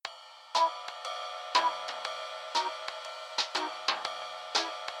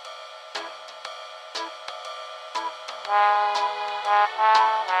Hello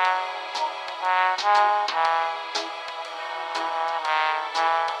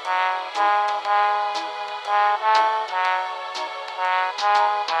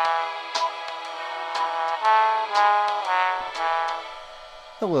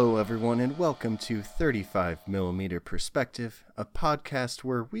everyone and welcome to 35mm Perspective, a podcast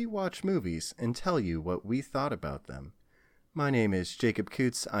where we watch movies and tell you what we thought about them. My name is Jacob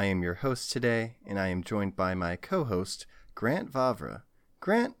Coots, I am your host today, and I am joined by my co-host, Grant Vavra.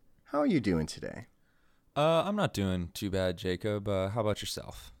 Grant, how are you doing today? I'm not doing too bad, Jacob. How about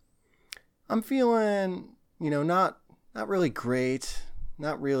yourself? I'm feeling, not really great,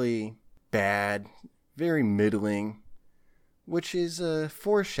 not really bad, very middling. Which is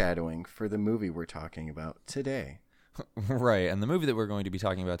foreshadowing for the movie we're talking about today. Right, and the movie that we're going to be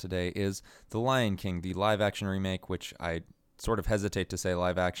talking about today is The Lion King, the live-action remake, which I sort of hesitate to say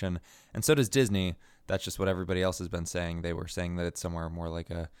live-action, and so does Disney. That's just what everybody else has been saying. They were saying that it's somewhere more like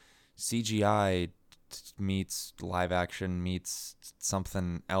a CGI meets live-action meets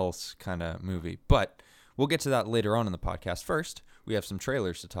something else kind of movie. But we'll get to that later on in the podcast. First, we have some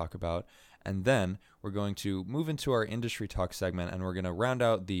trailers to talk about. And then we're going to move into our industry talk segment, and we're going to round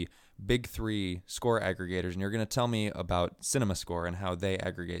out the big three score aggregators. And you're going to tell me about CinemaScore and how they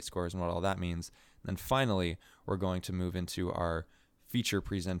aggregate scores and what all that means. And then finally, we're going to move into our feature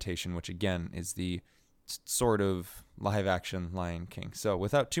presentation, which again is the sort of live action Lion King. So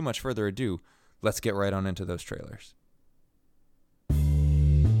without too much further ado, let's get right on into those trailers.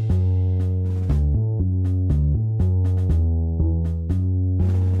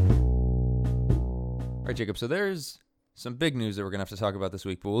 All right, Jacob, so there's some big news that we're going to have to talk about this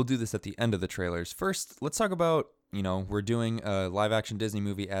week, but we'll do this at the end of the trailers. First, let's talk about, we're doing a live-action Disney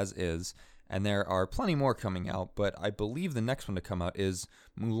movie as is, and there are plenty more coming out, but I believe the next one to come out is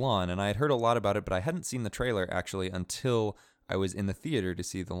Mulan, and I had heard a lot about it, but I hadn't seen the trailer, actually, until I was in the theater to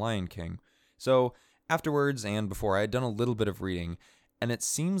see The Lion King. So afterwards and before, I had done a little bit of reading, and it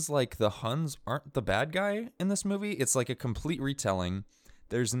seems like the Huns aren't the bad guy in this movie. It's like a complete retelling.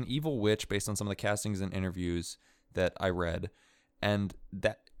 There's an evil witch based on some of the castings and interviews that I read, and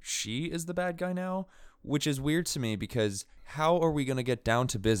that she is the bad guy now, which is weird to me because how are we going to get down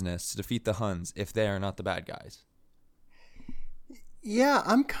to business to defeat the Huns if they are not the bad guys? Yeah,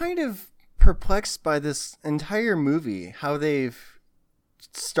 I'm kind of perplexed by this entire movie, how they've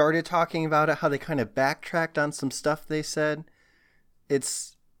started talking about it, how they kind of backtracked on some stuff they said.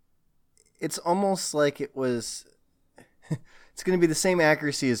 It's almost like it was... It's going to be the same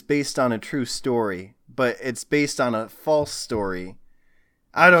accuracy as based on a true story, but it's based on a false story.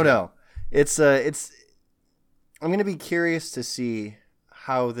 I don't know. I'm going to be curious to see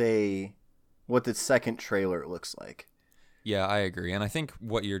what the second trailer looks like. Yeah, I agree. And I think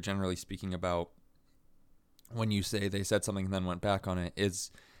what you're generally speaking about when you say they said something and then went back on it is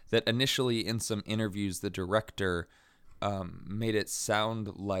that initially in some interviews, the director made it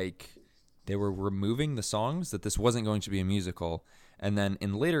sound like they were removing the songs, that this wasn't going to be a musical. And then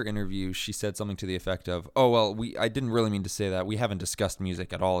in later interviews, she said something to the effect of, oh, well, I didn't really mean to say that. We haven't discussed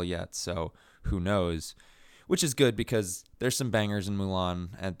music at all yet, so who knows? Which is good because there's some bangers in Mulan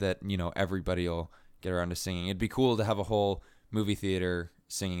that, everybody will get around to singing. It'd be cool to have a whole movie theater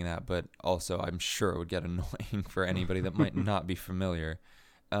singing that, but also I'm sure it would get annoying for anybody that might not be familiar.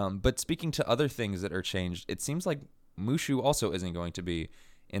 But speaking to other things that are changed, it seems like Mushu also isn't going to be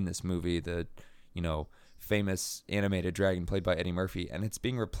in this movie, the famous animated dragon played by Eddie Murphy, and it's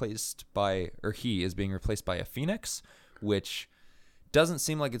being replaced by, or he is being replaced by a phoenix, which doesn't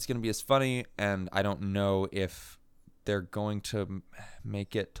seem like it's going to be as funny, and I don't know if they're going to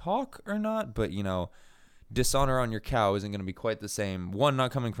make it talk or not, but dishonor on your cow isn't going to be quite the same. One,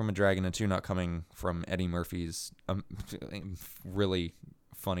 not coming from a dragon, and two, not coming from Eddie Murphy's really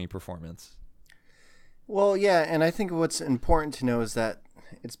funny performance. Well, yeah, and I think what's important to know is that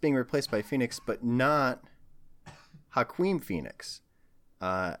it's being replaced by Phoenix, but not Joaquin Phoenix.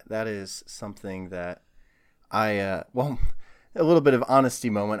 That is something that a little bit of honesty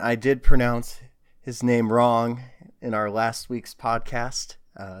moment. I did pronounce his name wrong in our last week's podcast.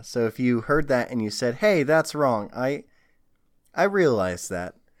 So if you heard that and you said, hey, that's wrong, I realized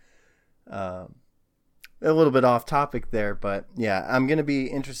that. A little bit off topic there, but yeah, I'm going to be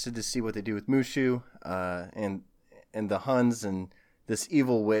interested to see what they do with Mushu and the Huns and this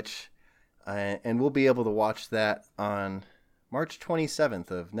evil witch, and we'll be able to watch that on March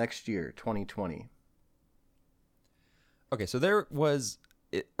 27th of next year, 2020. Okay, so there was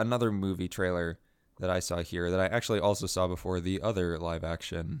another movie trailer that I saw here that I actually also saw before the other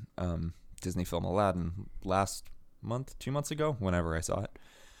live-action Disney film Aladdin last month, 2 months ago, whenever I saw it.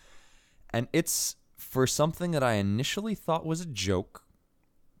 And it's for something that I initially thought was a joke,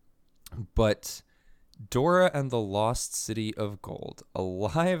 but Dora and the Lost City of Gold, a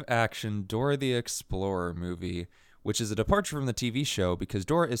live-action Dora the Explorer movie, which is a departure from the TV show because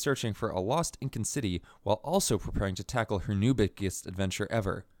Dora is searching for a lost Incan city while also preparing to tackle her new biggest adventure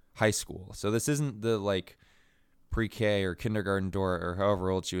ever, high school. So this isn't the, like, pre-K or kindergarten Dora or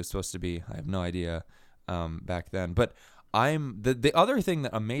however old she was supposed to be. I have no idea back then. But the other thing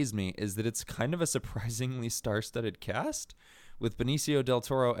that amazed me is that it's kind of a surprisingly star-studded cast, with Benicio del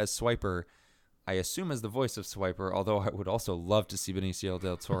Toro as Swiper, I assume as the voice of Swiper, although I would also love to see Benicio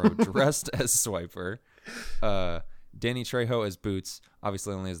del Toro dressed as Swiper. Danny Trejo as Boots,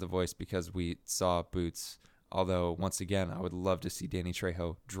 obviously only as the voice because we saw Boots. Although, once again, I would love to see Danny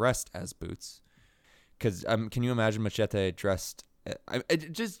Trejo dressed as Boots. Because can you imagine Machete dressed...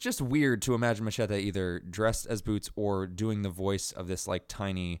 just weird to imagine Machete either dressed as Boots or doing the voice of this like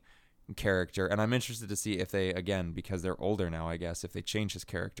tiny character. And I'm interested to see if they, again, because they're older now, I guess, if they change his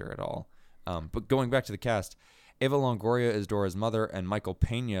character at all. But going back to the cast, Eva Longoria is Dora's mother and Michael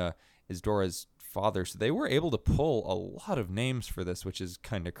Pena is Dora's father. So they were able to pull a lot of names for this, which is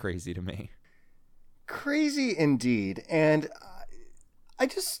kind of crazy to me. Crazy indeed. And I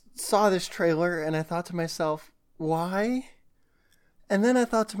just saw this trailer and I thought to myself, why? And then I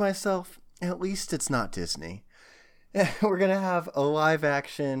thought to myself, at least it's not Disney. We're going to have a live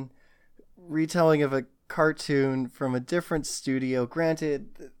action retelling of a cartoon from a different studio.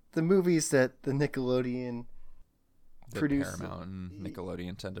 Granted, the movies that the Nickelodeon produce, Paramount and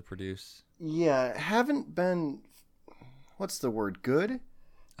Nickelodeon tend to produce, haven't been, what's the word, good?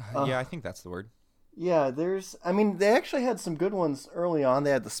 Yeah, I think that's the word. Yeah, they actually had some good ones early on.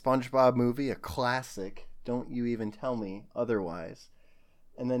 They had the SpongeBob movie, a classic. Don't you even tell me otherwise.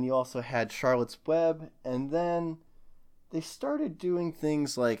 And then you also had Charlotte's Web, and then they started doing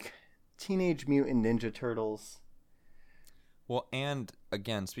things like Teenage Mutant Ninja Turtles. Well, and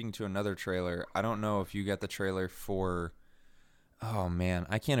again, speaking to another trailer, I don't know if you got the trailer for, oh man,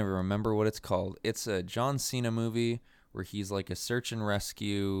 I can't even remember what it's called. It's a John Cena movie where he's like a search and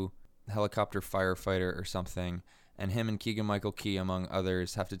rescue helicopter firefighter or something, and him and Keegan-Michael Key, among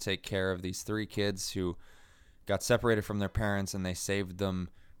others, have to take care of these three kids who got separated from their parents, and they saved them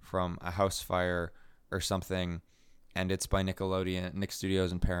from a house fire or something. And it's by Nickelodeon, Nick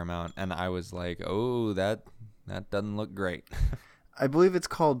Studios, and Paramount. And I was like, oh, that doesn't look great. I believe it's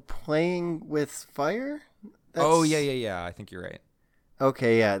called Playing with Fire. Oh yeah. I think you're right.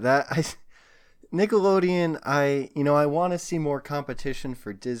 Okay, yeah. Nickelodeon. I want to see more competition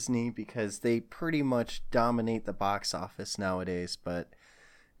for Disney because they pretty much dominate the box office nowadays. But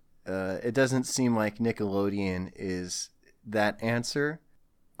it doesn't seem like Nickelodeon is that answer.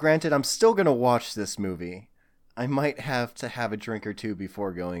 Granted, I'm still gonna watch this movie. I might have to have a drink or two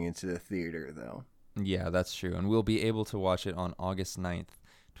before going into the theater, though. Yeah, that's true. And we'll be able to watch it on August 9th,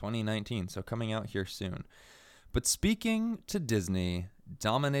 2019. So coming out here soon. But speaking to Disney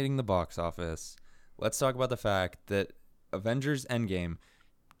dominating the box office, let's talk about the fact that Avengers Endgame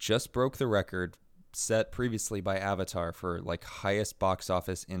just broke the record set previously by Avatar for like highest box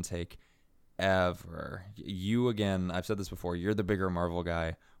office intake ever. You, again, I've said this before, you're the bigger Marvel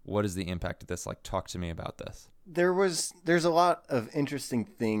guy. What is the impact of this? Like, talk to me about this. There's a lot of interesting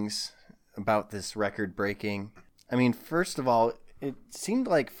things about this record breaking. I mean, first of all, it seemed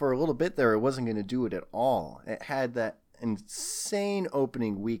like for a little bit there it wasn't going to do it at all. It had that insane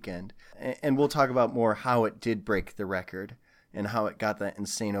opening weekend, and we'll talk about more how it did break the record and how it got that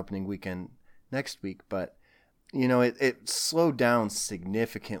insane opening weekend next week. But it slowed down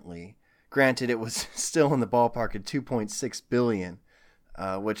significantly. Granted, it was still in the ballpark at 2.6 billion,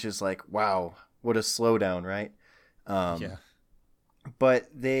 which is like, wow, what a slowdown, right? Yeah. But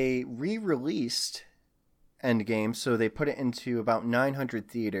they re-released Endgame, so they put it into about 900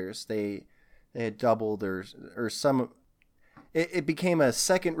 theaters. They had doubled or some. It became a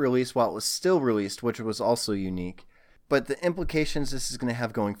second release while it was still released, which was also unique. But the implications this is going to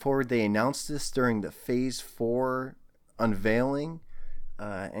have going forward, they announced this during the Phase 4 unveiling,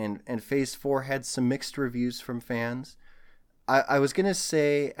 and Phase 4 had some mixed reviews from fans. I was going to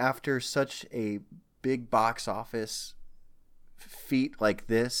say, after such a big box office feat like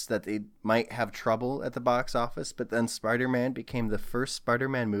this, that they might have trouble at the box office, but then Spider-Man became the first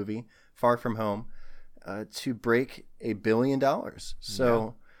Spider-Man movie, Far From Home, to break $1 billion.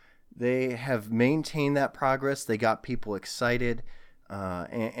 So they have maintained that progress. They got people excited,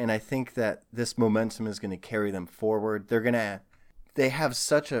 and I think that this momentum is going to carry them forward. They have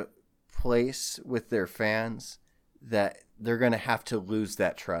such a place with their fans that they're going to have to lose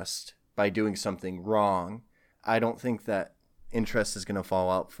that trust by doing something wrong. I don't think that interest is going to fall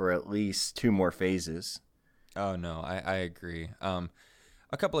out for at least 2 more phases. Oh, no, I agree.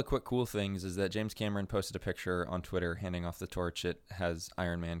 A couple of quick cool things is that James Cameron posted a picture on Twitter handing off the torch. It has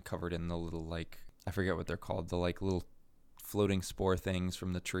Iron Man covered in the little, like, I forget what they're called, the like little floating spore things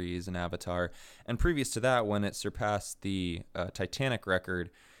from the trees in Avatar. And previous to that, when it surpassed the Titanic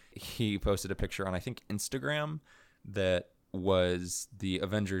record, he posted a picture on, I think, Instagram that was the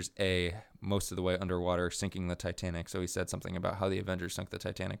Avengers A most of the way underwater sinking the Titanic. So he said something about how the Avengers sunk the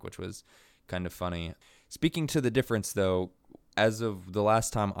Titanic, which was kind of funny. Speaking to the difference, though, as of the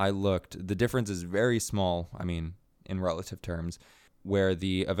last time I looked, the difference is very small, I mean, in relative terms, where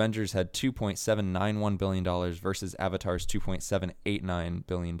the Avengers had $2.791 billion versus Avatar's $2.789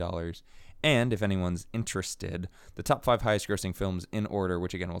 billion. And if anyone's interested, the top 5 highest grossing films in order,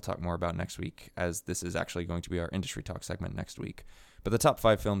 which again we'll talk more about next week, as this is actually going to be our industry talk segment next week. But the top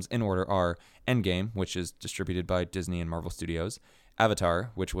 5 films in order are Endgame, which is distributed by Disney and Marvel Studios,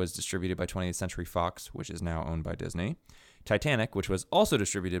 Avatar, which was distributed by 20th Century Fox, which is now owned by Disney, Titanic, which was also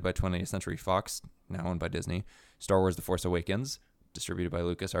distributed by 20th Century Fox, now owned by Disney, Star Wars The Force Awakens, distributed by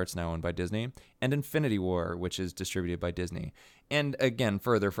LucasArts, now owned by Disney, and Infinity War, which is distributed by Disney. And again,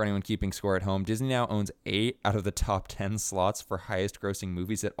 further, for anyone keeping score at home, Disney now owns 8 out of the top 10 slots for highest grossing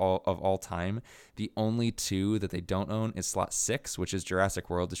movies of all time. The only 2 that they don't own is slot 6, which is Jurassic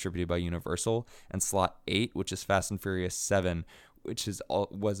World, distributed by Universal, and slot 8, which is Fast and Furious 7, which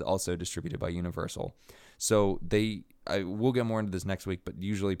was also distributed by Universal. So we'll get more into this next week, but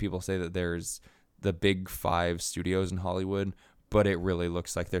usually people say that there's the big 5 studios in Hollywood, but it really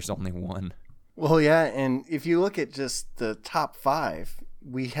looks like there's only one. Well, yeah, and if you look at just the top 5,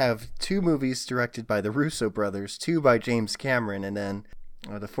 we have 2 movies directed by the Russo brothers, 2 by James Cameron, and then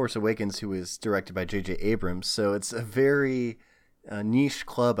The Force Awakens, who is directed by J.J. Abrams. So it's a very niche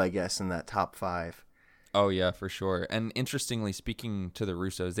club, I guess, in that top 5. Oh, yeah, for sure. And interestingly, speaking to the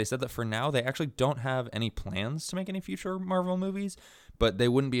Russos, they said that for now they actually don't have any plans to make any future Marvel movies, but they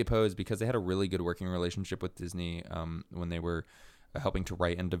wouldn't be opposed because they had a really good working relationship with Disney when they were helping to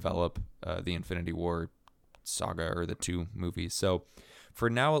write and develop the Infinity War saga, or the 2 movies. So for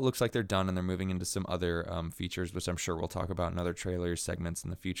now, it looks like they're done and they're moving into some other features, which I'm sure we'll talk about in other trailers segments in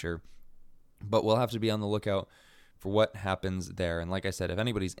the future. But we'll have to be on the lookout for what happens there. And like I said, if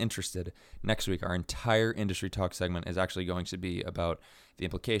anybody's interested, next week our entire industry talk segment is actually going to be about the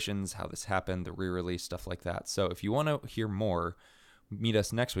implications, how this happened, the re-release, stuff like that. So if you want to hear more, meet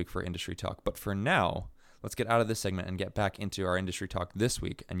us next week for industry talk. But for now, let's get out of this segment and get back into our industry talk this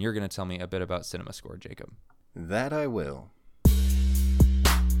week. And you're going to tell me a bit about CinemaScore, Jacob. That I will.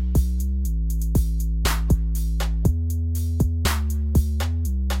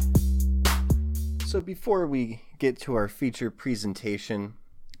 So before we get to our feature presentation,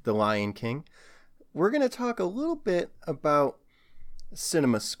 The Lion King, we're going to talk a little bit about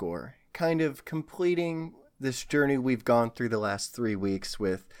CinemaScore, kind of completing this journey we've gone through the last 3 weeks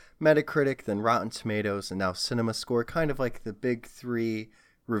with Metacritic, then Rotten Tomatoes, and now CinemaScore, kind of like the big 3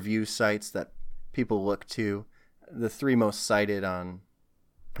 review sites that people look to, the 3 most cited on,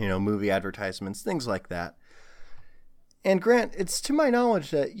 movie advertisements, things like that. And Grant, it's to my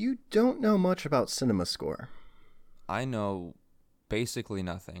knowledge that you don't know much about CinemaScore. I know basically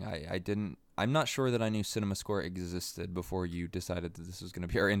nothing. I'm not sure that I knew CinemaScore existed before you decided that this was going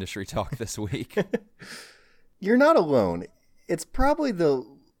to be our industry talk this week. You're not alone. It's probably the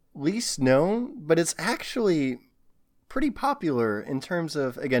least known, but it's actually pretty popular in terms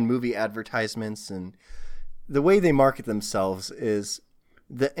of, again, movie advertisements, and the way they market themselves is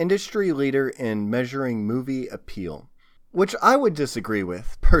the industry leader in measuring movie appeal. Which I would disagree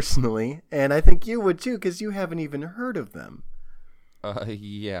with, personally, and I think you would too, because you haven't even heard of them.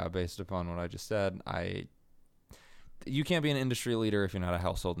 Yeah, based upon what I just said, you can't be an industry leader if you're not a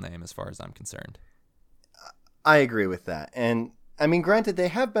household name, as far as I'm concerned. I agree with that. And, I mean, granted, they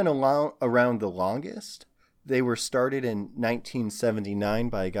have been around the longest. They were started in 1979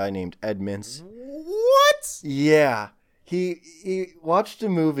 by a guy named Ed Mintz. What? Yeah. He watched a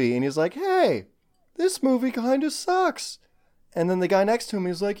movie, and he's like, hey, this movie kind of sucks. And then the guy next to him,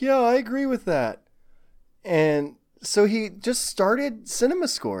 he's like, yeah, I agree with that. And so he just started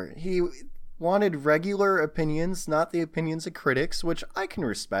CinemaScore. He wanted regular opinions, not the opinions of critics, which I can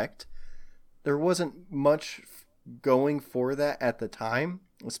respect. There wasn't much going for that at the time,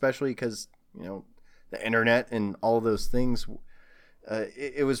 especially because, the internet and all those things.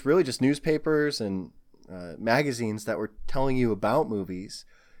 It was really just newspapers and magazines that were telling you about movies.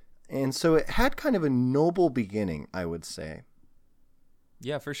 And so it had kind of a noble beginning, I would say.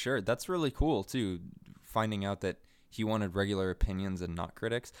 Yeah, for sure. That's really cool, too, finding out that he wanted regular opinions and not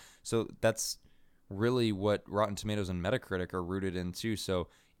critics. So that's really what Rotten Tomatoes and Metacritic are rooted in too. So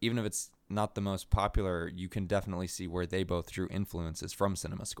even if it's not the most popular, you can definitely see where they both drew influences from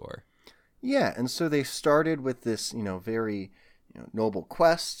CinemaScore. Yeah, and so they started with this, very, noble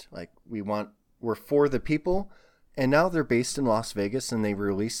quest. Like we're for the people, and now they're based in Las Vegas, and they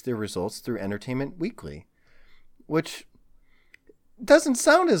release their results through Entertainment Weekly, which doesn't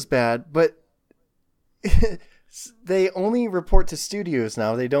sound as bad, but they only report to studios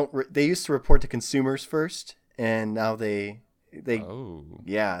now. They don't. They used to report to consumers first, and now they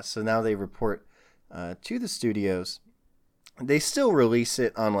yeah. So now they report to the studios. They still release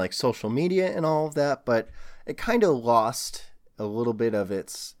it on like social media and all of that, but it kind of lost a little bit of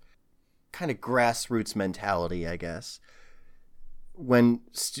its kind of grassroots mentality, I guess, when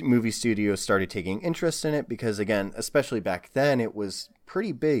movie studios started taking interest in it, because again, especially back then, it was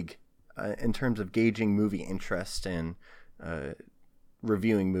pretty big in terms of gauging movie interest and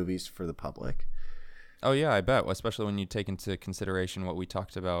reviewing movies for the public. Oh yeah, I bet, especially when you take into consideration what we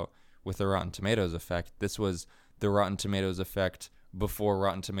talked about with the Rotten Tomatoes effect. This was the Rotten Tomatoes effect before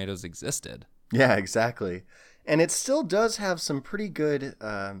Rotten Tomatoes existed. Yeah, exactly. And it still does have some pretty good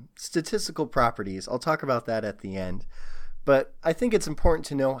statistical properties. I'll talk about that at the end. But I think it's important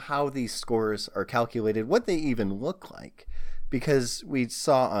to know how these scores are calculated, what they even look like. Because we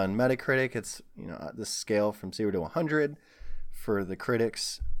saw on Metacritic, it's the scale from 0 to 100. For the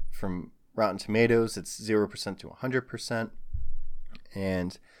critics, from Rotten Tomatoes, it's 0% to 100%.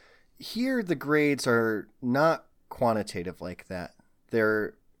 And here the grades are not quantitative like that.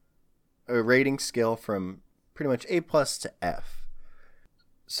 They're a rating scale from pretty much A+ to F.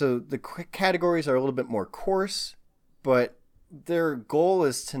 So the categories are a little bit more coarse, but their goal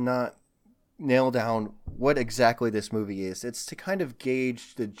is to not nail down what exactly this movie is. It's to kind of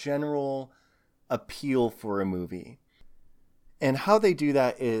gauge the general appeal for a movie. And how they do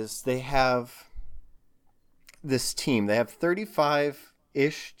that is they have this team. They have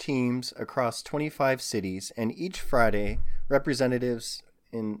 35-ish teams across 25 cities, and each Friday, representatives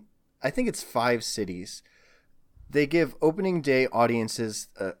in, I think it's 5 cities, they give opening day audiences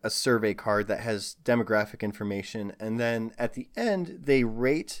a survey card that has demographic information, and then at the end, they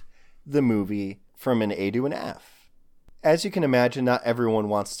rate the movie from an A to an F. As you can imagine, not everyone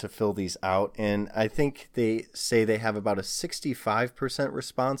wants to fill these out, and I think they say they have about a 65%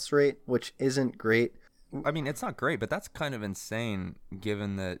 response rate, which isn't great. I mean, it's not great, but that's kind of insane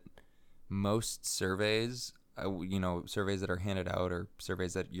given that most surveys, surveys that are handed out or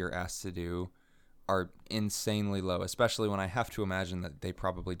surveys that you're asked to do are insanely low, especially when I have to imagine that they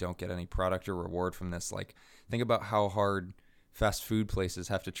probably don't get any product or reward from this. Like, think about how hard fast food places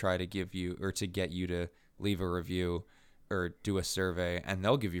have to try to give you or to get you to leave a review or do a survey, and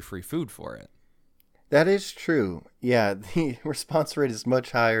they'll give you free food for it. That is true. Yeah, the response rate is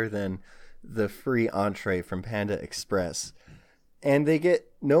much higher than the free entree from Panda Express, and they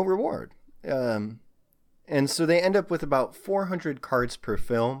get no reward. And so they end up with about 400 cards per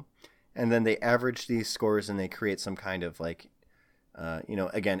film, and then they average these scores and they create some kind of like,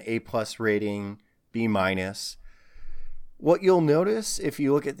 again, A+ rating, B-. What you'll notice if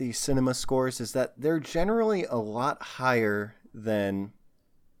you look at these cinema scores is that they're generally a lot higher than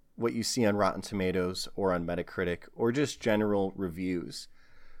what you see on Rotten Tomatoes or on Metacritic or just general reviews.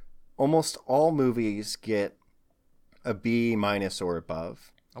 Almost all movies get a B- or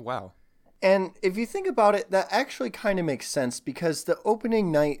above. Oh, wow. And if you think about it, that actually kind of makes sense because the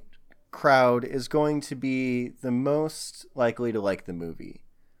opening night crowd is going to be the most likely to like the movie.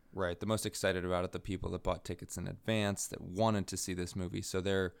 Right. The most excited about it, the people that bought tickets in advance, that wanted to see this movie. So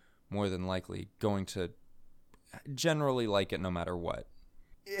they're more than likely going to generally like it no matter what.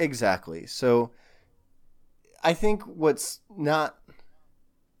 Exactly. So I think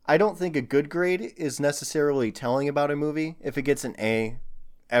I don't think a good grade is necessarily telling about a movie. If it gets an A,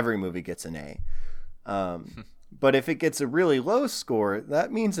 every movie gets an A. But if it gets a really low score,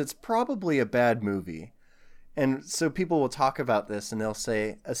 that means it's probably a bad movie. And so people will talk about this and they'll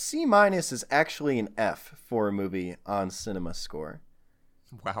say a C- is actually an F for a movie on CinemaScore.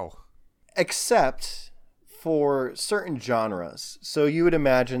 Wow. Except for certain genres. So you would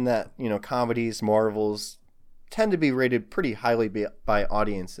imagine that, comedies, Marvels tend to be rated pretty highly by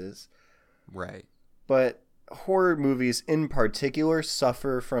audiences. Right. But horror movies in particular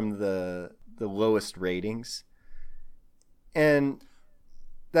suffer from the lowest ratings. And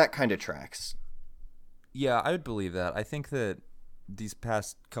that kind of tracks. Yeah, I would believe that. I think that these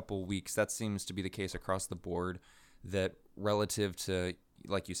past couple weeks, that seems to be the case across the board, that relative to,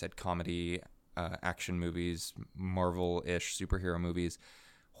 like you said, comedy, action movies, Marvel-ish superhero movies,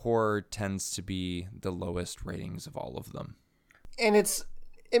 horror tends to be the lowest ratings of all of them. And it's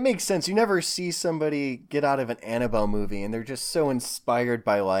it makes sense. You never see somebody get out of an Annabelle movie and they're just so inspired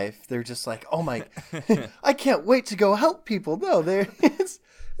by life. They're just like, oh my, I can't wait to go help people. No, it's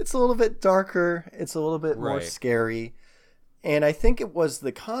a little bit darker. It's a little bit more Right. scary. And I think it was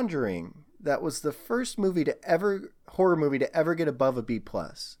The Conjuring that was the first horror movie to ever get above a B+.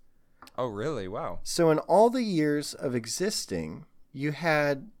 Oh, really? Wow. So in all the years of existing, you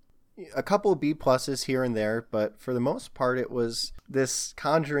had a couple of B pluses here and there, but for the most part, it was this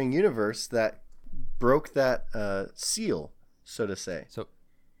Conjuring universe that broke that seal, so to say.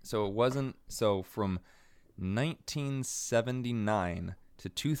 So it wasn't so from 1979 to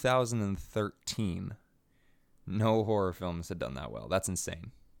 2013. No horror films had done that well. That's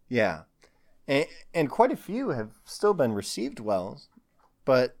insane. Yeah, and quite a few have still been received well,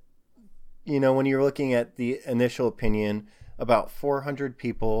 but when you're looking at the initial opinion, about 400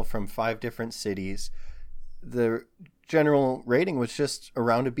 people from 5 different cities, the general rating was just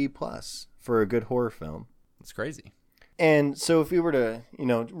around a B+ for a good horror film. It's crazy. And so if we were to,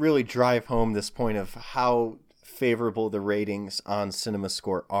 really drive home this point of how favorable the ratings on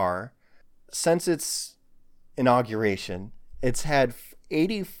CinemaScore are, since its inauguration, it's had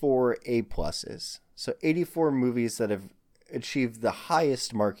 84 A+. So 84 movies that have achieved the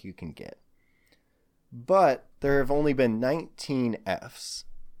highest mark you can get. But there have only been 19 Fs.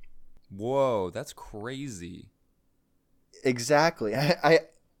 Whoa, that's crazy. Exactly. I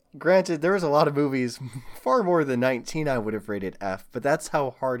granted, there was a lot of movies, far more than 19 I would have rated F, but that's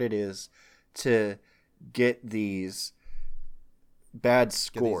how hard it is to get these bad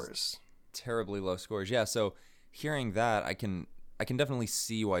scores. Terribly low scores. Yeah, so hearing that, I can definitely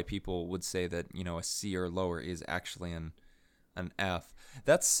see why people would say that, a C or lower is actually an F.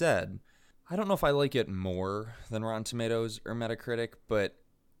 That said, I don't know if I like it more than Rotten Tomatoes or Metacritic, but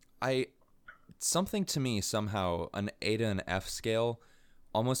something to me somehow an A to an F scale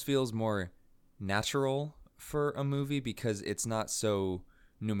almost feels more natural for a movie because it's not so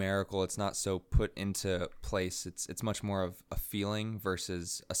numerical, it's not so put into place. It's much more of a feeling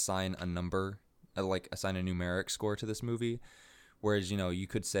versus assign a number, like assign a numeric score to this movie. Whereas, you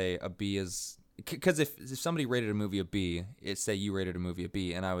could say a B is... Because if somebody rated a movie a B, say you rated a movie a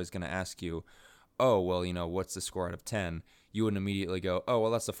B, and I was going to ask you, oh, well, what's the score out of 10? You wouldn't immediately go, oh, well,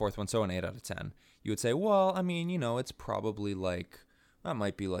 that's the fourth one, so an 8 out of 10. You would say, well, I mean, it's probably that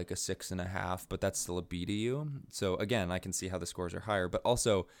might be like a 6.5, but that's still a B to you. So again, I can see how the scores are higher. But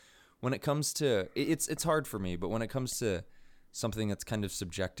also, when it comes to, it's hard for me, but when it comes to something that's kind of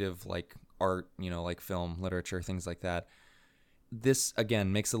subjective, like art, like film, literature, things like that, this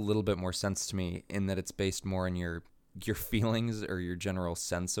again makes a little bit more sense to me in that it's based more on your feelings or your general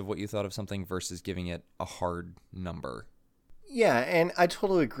sense of what you thought of something versus giving it a hard number. Yeah, and I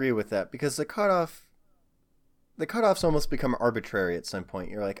totally agree with that because the cutoffs almost become arbitrary at some point.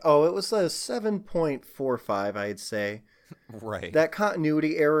 You're like, oh, it was a 7.45, I'd say. Right. That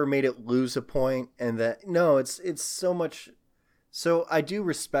continuity error made it lose a point, and that no, it's so much. So I do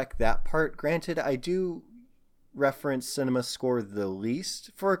respect that part. Granted, I do reference CinemaScore the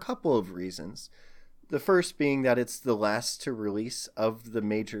least for a couple of reasons. The first being that it's the last to release of the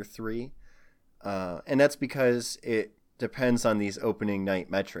major 3, and that's because it depends on these opening night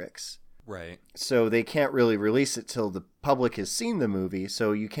metrics. Right. So they can't really release it till the public has seen the movie,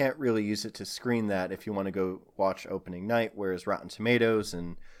 so you can't really use it to screen that if you want to go watch opening night, whereas Rotten Tomatoes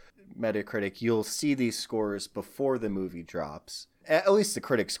and Metacritic, you'll see these scores before the movie drops. At least the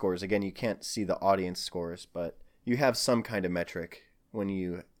critic scores. Again, you can't see the audience scores, but you have some kind of metric when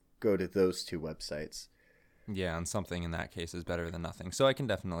you go to those 2 websites. Yeah, and something in that case is better than nothing. So I can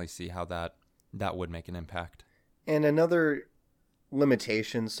definitely see how that would make an impact. And another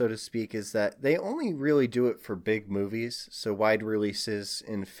limitation, so to speak, is that they only really do it for big movies, so wide releases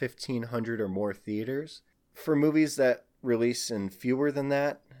in 1,500 or more theaters. For movies that release in fewer than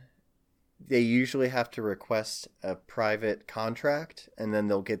that, they usually have to request a private contract, and then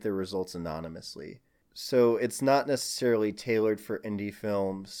they'll get their results anonymously. So it's not necessarily tailored for indie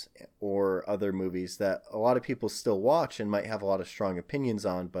films or other movies that a lot of people still watch and might have a lot of strong opinions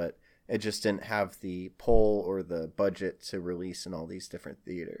on, but it just didn't have the pull or the budget to release in all these different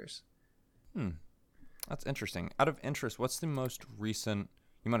theaters. That's interesting. Out of interest, what's the most recent,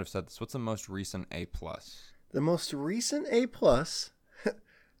 you might have said this, what's the most recent A+? The most recent A+,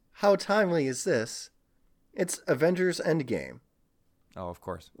 how timely is this? It's Avengers Endgame. Oh, of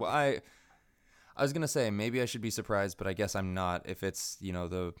course. Well, I was going to say, maybe I should be surprised, but I guess I'm not. If it's,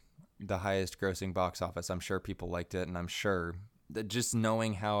 the highest grossing box office, I'm sure people liked it, and I'm sure that just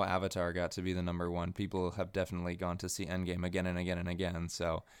knowing how Avatar got to be the number 1, people have definitely gone to see Endgame again and again and again.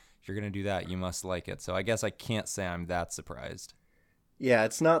 So if you're going to do that, you must like it. So I guess I can't say I'm that surprised. Yeah,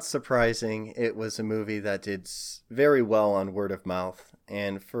 it's not surprising. It was a movie that did very well on word of mouth.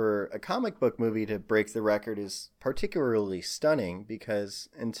 And for a comic book movie to break the record is particularly stunning because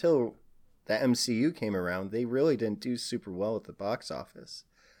until the MCU came around, they really didn't do super well at the box office.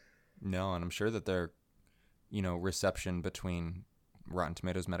 No, and I'm sure that their, reception between Rotten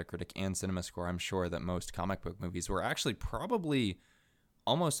Tomatoes, Metacritic, and CinemaScore, I'm sure that most comic book movies were actually probably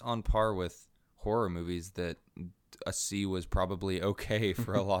almost on par with horror movies, that a C was probably okay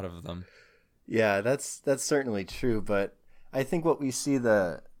for a lot of them. Yeah, that's certainly true, but I think what we see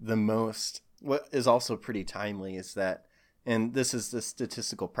the most, what is also pretty timely, is that, and this is the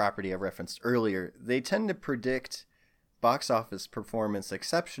statistical property I referenced earlier, they tend to predict box office performance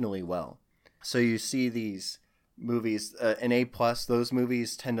exceptionally well. So you see these movies, an A+, those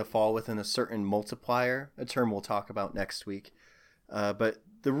movies tend to fall within a certain multiplier, a term we'll talk about next week. But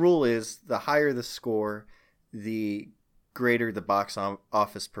the rule is the higher the score, the greater the box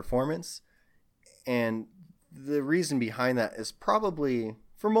office performance. And the reason behind that is probably,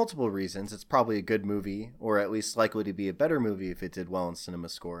 for multiple reasons, it's probably a good movie, or at least likely to be a better movie if it did well in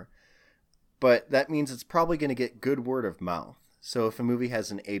CinemaScore. But that means it's probably going to get good word of mouth. So if a movie has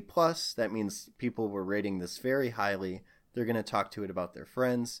an A+, that means people were rating this very highly. They're going to talk to it about their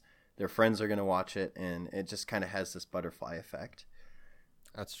friends. Their friends are going to watch it, and it just kind of has this butterfly effect.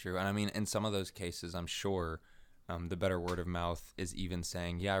 That's true. And I mean, in some of those cases, I'm sure the better word of mouth is even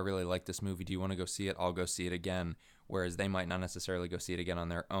saying, yeah, I really like this movie. Do you want to go see it? I'll go see it again. Whereas they might not necessarily go see it again on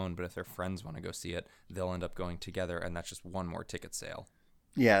their own, but if their friends want to go see it, they'll end up going together, and that's just one more ticket sale.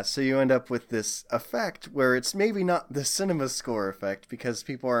 Yeah, so you end up with this effect where it's maybe not the CinemaScore effect, because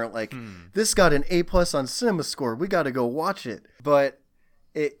people aren't like, this got an A+ on CinemaScore, we got to go watch it. But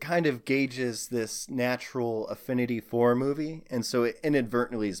it kind of gauges this natural affinity for a movie, and so it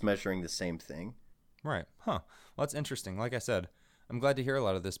inadvertently is measuring the same thing. Right. Huh. Well, that's interesting. Like I said, I'm glad to hear a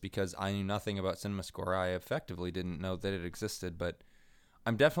lot of this because I knew nothing about CinemaScore. I effectively didn't know that it existed, but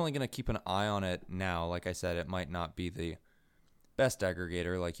I'm definitely going to keep an eye on it now. Like I said, it might not be the best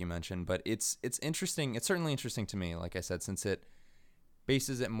aggregator, like you mentioned, but it's interesting. It's certainly interesting to me, like I said, since it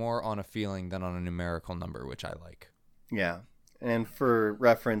bases it more on a feeling than on a numerical number, which I like. Yeah. And for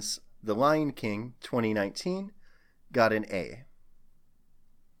reference, The Lion King 2019 got an A.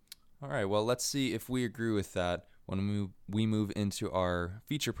 All right, well, let's see if we agree with that when we move into our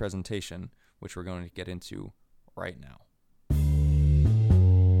feature presentation, which we're going to get into right now.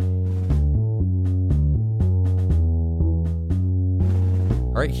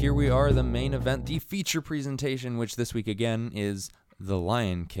 All right, here we are, the main event, the feature presentation, which this week again is The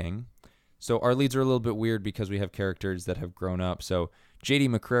Lion King. So our leads are a little bit weird because we have characters that have grown up. So J.D.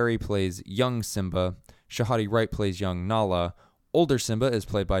 McCrary plays young Simba. Shahadi Wright plays young Nala. Older Simba is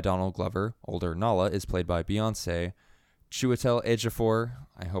played by Donald Glover. Older Nala is played by Beyonce. Chiwetel Ejiofor,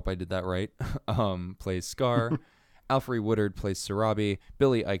 I hope I did that right, plays Scar. Alfre Woodard plays Sarabi.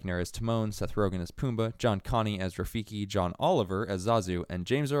 Billy Eichner as Timon. Seth Rogen as Pumbaa. John Connie as Rafiki. John Oliver as Zazu. And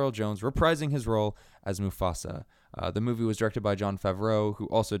James Earl Jones reprising his role as Mufasa. The movie was directed by Jon Favreau, who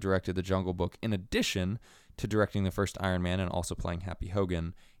also directed The Jungle Book, in addition to directing the first Iron Man and also playing Happy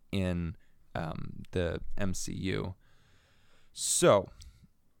Hogan in the MCU. So,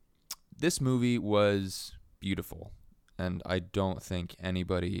 this movie was beautiful, and I don't think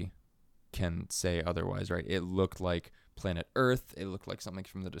anybody can say otherwise, right? It looked like Planet Earth. It looked like something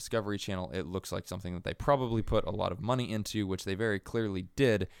from the Discovery Channel. It looks like something that they probably put a lot of money into, which they very clearly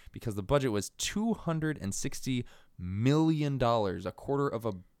did, because the budget was $260 million,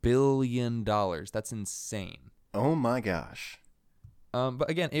 $250 million. That's insane. Oh my gosh. But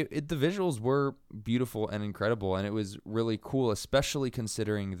again, the visuals were beautiful and incredible, and it was really cool, especially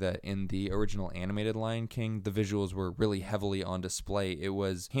considering that in the original animated Lion King, the visuals were really heavily on display. It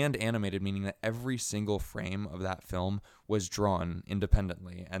was hand animated, meaning that every single frame of that film was drawn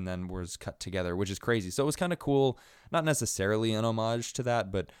independently and then was cut together, which is crazy. So it was kind of cool, not necessarily an homage to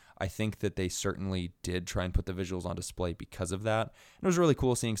that, but I think that they certainly did try and put the visuals on display because of that. And it was really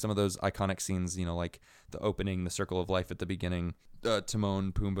cool seeing some of those iconic scenes, like the opening, the Circle of Life at the beginning,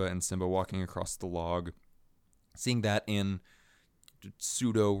 Timon, Pumbaa, and Simba walking across the log. Seeing that in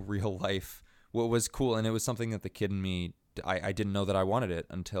pseudo real life, what was cool, and it was something that the kid in me, I didn't know that I wanted it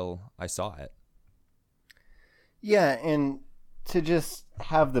until I saw it. Yeah, and to just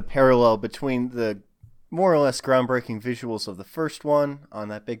have the parallel between the more or less groundbreaking visuals of the first one on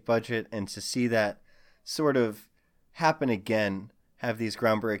that big budget, and to see that sort of happen again, have these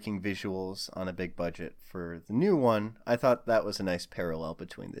groundbreaking visuals on a big budget for the new one, I thought that was a nice parallel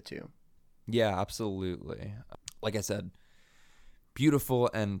between the two. Yeah, absolutely. Like I said, beautiful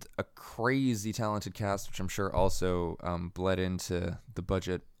and a crazy talented cast, which I'm sure also bled into the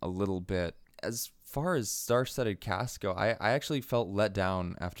budget a little bit. As far as star-studded cast go, I actually felt let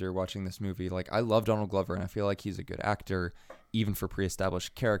down after watching this movie. Like, I love Donald Glover, and I feel like he's a good actor, even for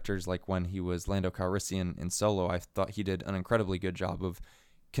pre-established characters. Like when he was Lando Calrissian in Solo, I thought he did an incredibly good job of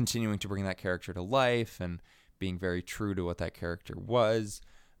continuing to bring that character to life and being very true to what that character was.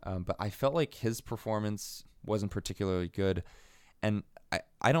 But I felt like his performance wasn't particularly good. And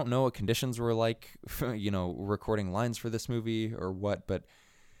I don't know what conditions were like, recording lines for this movie or what, but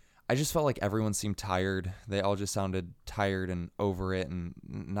I just felt like everyone seemed tired. They all just sounded tired and over it and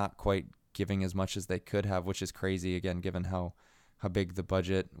not quite giving as much as they could have, which is crazy, again, given how big the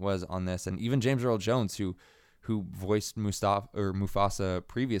budget was on this. And even James Earl Jones, who voiced Mufasa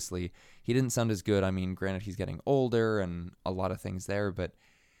previously, he didn't sound as good. I mean, granted, he's getting older and a lot of things there, but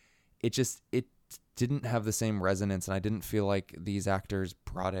it didn't have the same resonance, and I didn't feel like these actors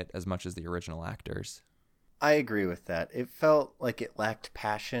brought it as much as the original actors. I agree with that. It felt like it lacked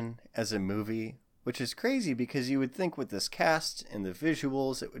passion as a movie, which is crazy because you would think with this cast and the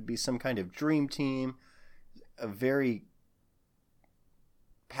visuals, it would be some kind of dream team, a very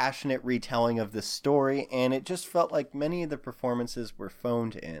passionate retelling of the story, and it just felt like many of the performances were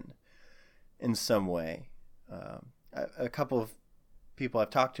phoned in some way. A couple of people I've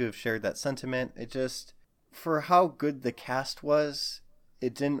talked to have shared that sentiment. It just, for how good the cast was,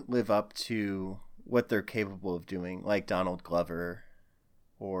 it didn't live up to what they're capable of doing, like Donald Glover,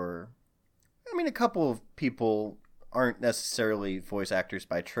 or, I mean, a couple of people aren't necessarily voice actors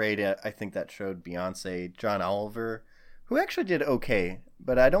by trade. I think that showed Beyonce. John Oliver, who actually did okay,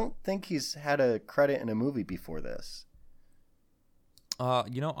 but I don't think he's had a credit in a movie before this.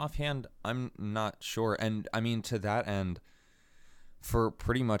 Offhand, I'm not sure. And I mean, to that end, for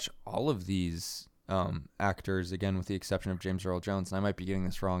pretty much all of these actors, again, with the exception of James Earl Jones, and I might be getting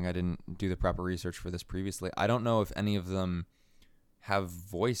this wrong, I didn't do the proper research for this previously, I don't know if any of them have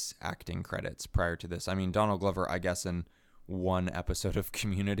voice acting credits prior to this. I mean, Donald Glover, I guess, in one episode of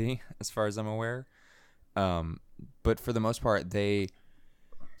Community, as far as I'm aware. But for the most part, as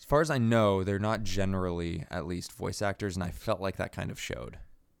far as I know, they're not generally, at least, voice actors, and I felt like that kind of showed.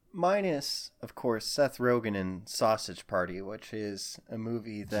 Minus, of course, Seth Rogen in Sausage Party, which is a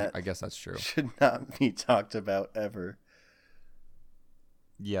movie that I guess that's true. Should not be talked about ever.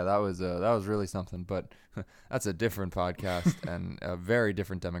 Yeah, that was really something, but that's a different podcast and a very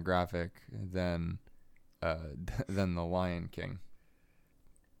different demographic than The Lion King.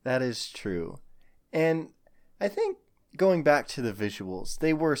 That is true. And I think going back to the visuals,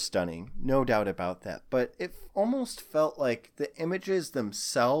 they were stunning, no doubt about that. But it almost felt like the images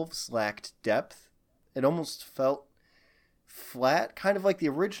themselves lacked depth. It almost felt flat, kind of like the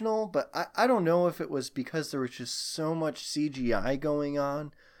original, but I don't know if it was because there was just so much CGI going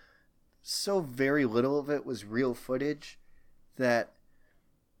on. So very little of it was real footage that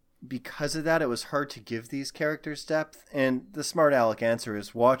because of that, it was hard to give these characters depth. And the smart aleck answer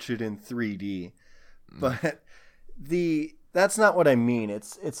is watch it in 3D. But that's not what I mean.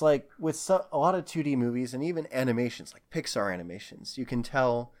 It's like with a lot of 2D movies and even animations, like Pixar animations, you can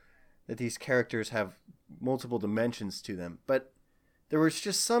tell that these characters have multiple dimensions to them. But there was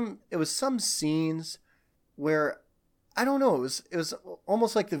just some scenes where, I don't know, it was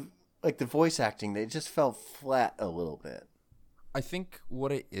almost like the voice acting, they just fell flat a little bit. I think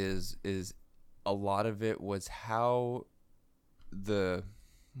what it is a lot of it was how the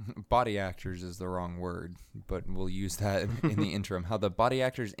body actors is the wrong word, but we'll use that in the interim. How the body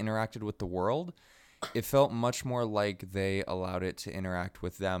actors interacted with the world, it felt much more like they allowed it to interact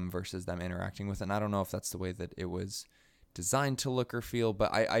with them versus them interacting with it. And I don't know if that's the way that it was designed to look or feel,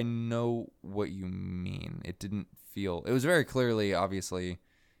 but I know what you mean. It didn't feel, it was very clearly, obviously,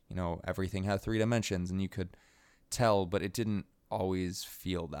 everything had 3 dimensions and you could tell, but it didn't always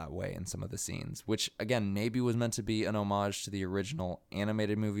feel that way in some of the scenes, which again maybe was meant to be an homage to the original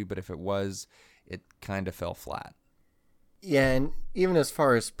animated movie, but if it was, it kind of fell flat. Yeah, and even as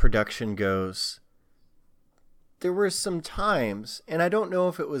far as production goes, there were some times, and I don't know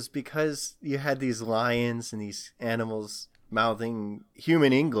if it was because you had these lions and these animals mouthing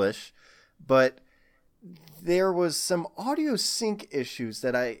human English, but there was some audio sync issues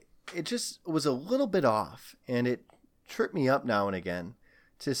that it just was a little bit off, and it tripped me up now and again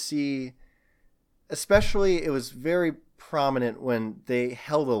to see, especially it was very prominent when they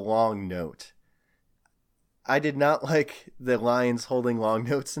held a long note. I did not like the lions holding long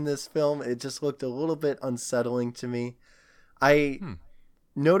notes in this film. It just looked a little bit unsettling to me. I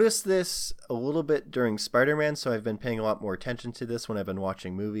noticed this a little bit during Spider-Man, so I've been paying a lot more attention to this when I've been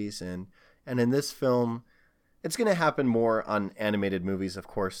watching movies, and in this film it's going to happen more on animated movies, of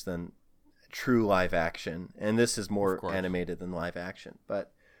course, than true live action. And this is more animated than live action.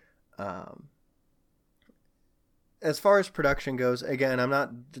 But as far as production goes, again, I'm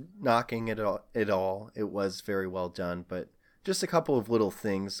not knocking it at all. It was very well done, but just a couple of little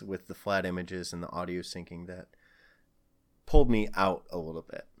things with the flat images and the audio syncing that pulled me out a little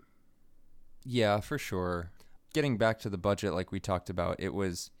bit. Yeah, for sure. Getting back to the budget like we talked about, it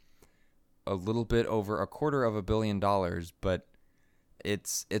was a little bit over $250 million, but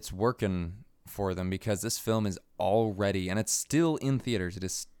it's working for them because this film is already, and it's still in theaters, it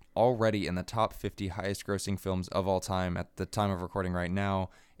is already in the top 50 highest grossing films of all time. At the time of recording right now,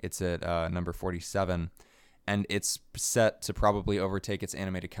 it's at number 47. And it's set to probably overtake its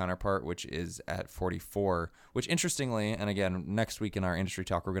animated counterpart, which is at 44, which interestingly, and again, next week in our industry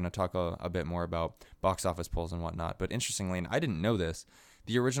talk, we're going to talk a bit more about box office polls and whatnot. But interestingly, and I didn't know this,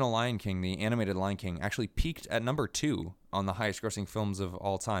 the original Lion King, the animated Lion King, actually peaked at number 2 on the highest grossing films of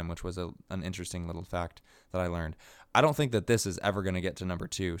all time, which was an interesting little fact that I learned. I don't think that this is ever going to get to number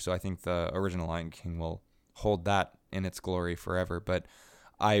 2, so I think the original Lion King will hold that in its glory forever. But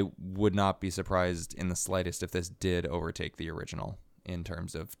I would not be surprised in the slightest if this did overtake the original in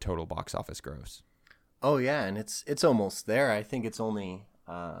terms of total box office gross. Oh yeah, and it's almost there. I think it's only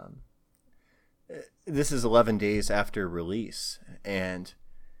this is 11 days after release, and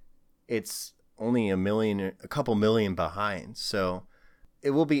it's only a couple million behind. So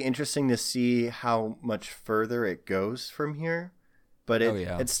it will be interesting to see how much further it goes from here. But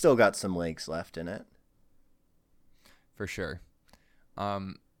it's still got some legs left in it. For sure.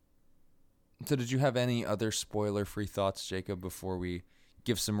 So did you have any other spoiler-free thoughts, Jacob, before we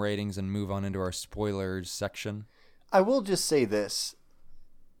give some ratings and move on into our spoilers section? I will just say this.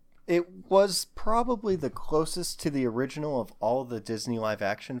 It was probably the closest to the original of all the Disney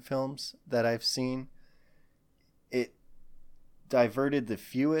live-action films that I've seen. It diverted the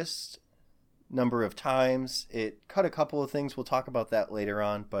fewest number of times. It cut a couple of things. We'll talk about that later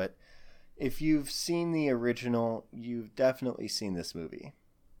on, but if you've seen the original, you've definitely seen this movie.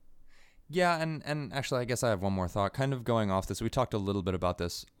 Yeah, and actually, I guess I have one more thought. Kind of going off this, we talked a little bit about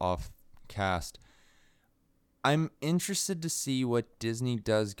this off cast. I'm interested to see what Disney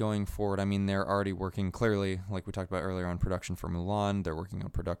does going forward. I mean, they're already working, clearly, like we talked about earlier, on production for Mulan. They're working on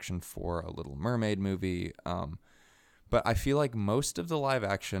production for a Little Mermaid movie. But I feel like most of the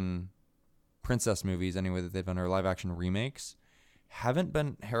live-action princess movies, anyway, that they've done, or live-action remakes, haven't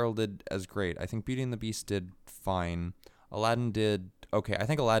been heralded as great. I think Beauty and the Beast did fine. Aladdin did okay. I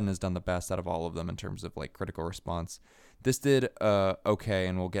think Aladdin has done the best out of all of them in terms of like critical response. This did okay,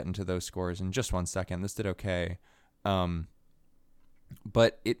 and we'll get into those scores in just 1 second. This did okay. But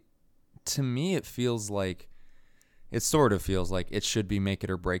to me it sort of feels like it should be make it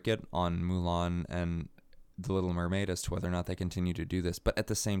or break it on Mulan and The Little Mermaid as to whether or not they continue to do this. But at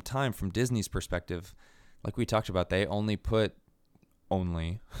the same time, from Disney's perspective, like we talked about, they only put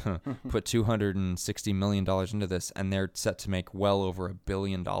 $260 million into this, and they're set to make well over $1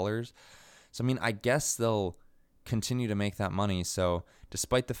 billion. So, I mean, I guess they'll continue to make that money. So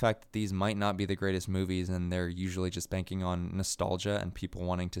despite the fact that these might not be the greatest movies, and they're usually just banking on nostalgia and people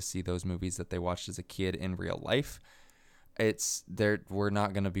wanting to see those movies that they watched as a kid in real life, we're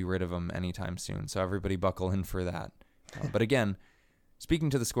not going to be rid of them anytime soon. So everybody buckle in for that. But again,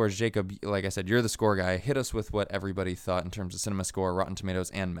 speaking to the scores, Jacob, like I said, you're the score guy. Hit us with what everybody thought in terms of CinemaScore, Rotten Tomatoes,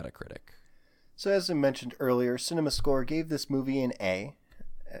 and Metacritic. So as I mentioned earlier, CinemaScore gave this movie an A.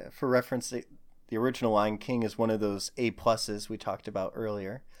 For reference, the original Lion King is one of those A-pluses we talked about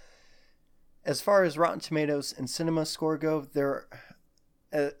earlier. As far as Rotten Tomatoes and CinemaScore go,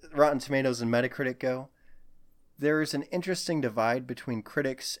 Rotten Tomatoes and Metacritic go, there is an interesting divide between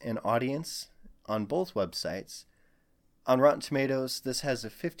critics and audience on both websites. On Rotten Tomatoes, this has a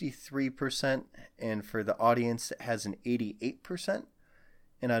 53%, and for the audience, it has an 88%.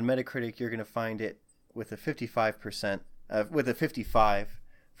 And on Metacritic, you're going to find it with a 55%, with a 55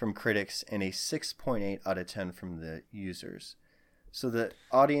 from critics and a 6.8 out of 10 from the users. So the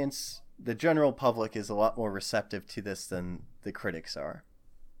audience, the general public, is a lot more receptive to this than the critics are.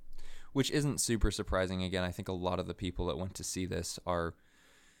 Which isn't super surprising. Again, I think a lot of the people that went to see this are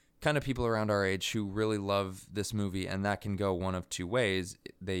kind of people around our age who really love this movie, and that can go one of two ways.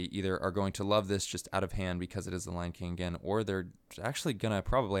 They either are going to love this just out of hand because it is The Lion King again, or they're actually going to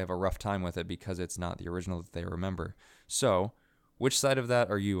probably have a rough time with it because it's not the original that they remember. So, which side of that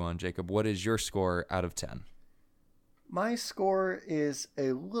are you on, Jacob? What is your score out of 10? My score is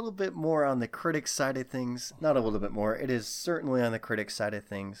a little bit more on the critic side of things. Not a little bit more. It is certainly on the critic side of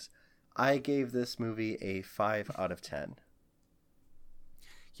things. I gave this movie a 5 out of 10.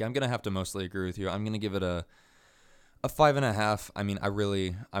 Yeah, I'm going to have to mostly agree with you. I'm going to give it a A 5.5. I mean,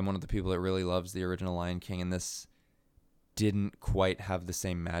 I'm one of the people that really loves the original Lion King, and this didn't quite have the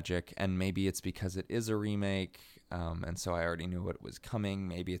same magic. And maybe it's because it is a remake, and so I already knew what was coming.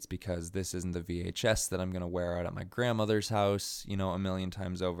 Maybe it's because this isn't the VHS that I'm going to wear out at my grandmother's house, a million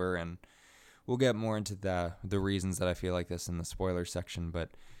times over. And we'll get more into the reasons that I feel like this in the spoiler section. But,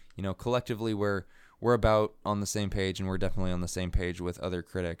 collectively, we're about on the same page, and we're definitely on the same page with other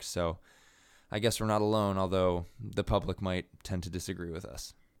critics. So I guess we're not alone, although the public might tend to disagree with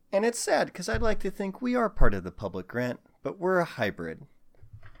us. And it's sad, because I'd like to think we are part of the public, Grant, but we're a hybrid.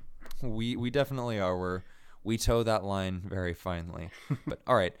 We definitely are. We toe that line very finely. But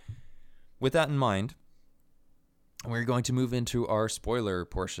all right, with that in mind, we're going to move into our spoiler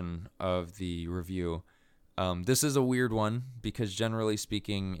portion of the review. This is a weird one because, generally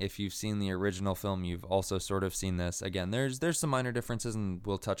speaking, if you've seen the original film, you've also sort of seen this. Again, there's some minor differences, and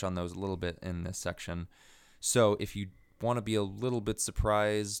we'll touch on those a little bit in this section. So if you want to be a little bit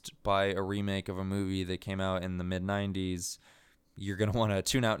surprised by a remake of a movie that came out in the mid-90s, you're going to want to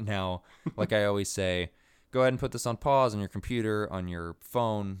tune out now. Like I always say, go ahead and put this on pause on your computer, on your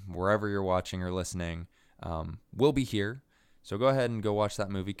phone, wherever you're watching or listening. We'll be here. So go ahead and go watch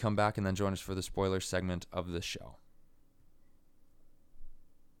that movie, come back, and then join us for the spoiler segment of the show.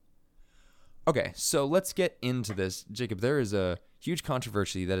 Okay, so let's get into this. Jacob, there is a huge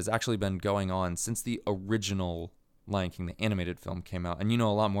controversy that has actually been going on since the original Lion King, the animated film, came out. And you know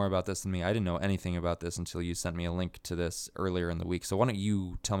a lot more about this than me. I didn't know anything about this until you sent me a link to this earlier in the week. So why don't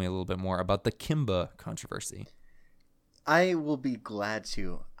you tell me a little bit more about the Kimba controversy? I will be glad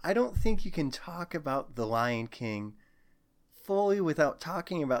to. I don't think you can talk about the Lion King fully without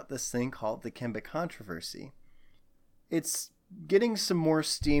talking about this thing called the Kimba controversy. It's getting some more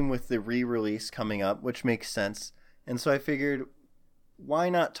steam with the re-release coming up, which makes sense. And so I figured, why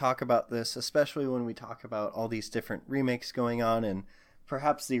not talk about this, especially when we talk about all these different remakes going on and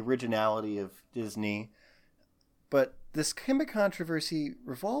perhaps the originality of Disney. But this Kimba controversy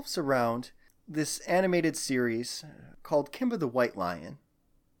revolves around this animated series called Kimba the White Lion.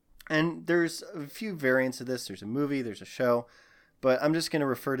 And there's a few variants of this. There's a movie, there's a show, but I'm just going to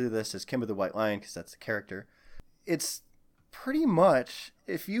refer to this as Kimba the White Lion because that's the character. It's pretty much,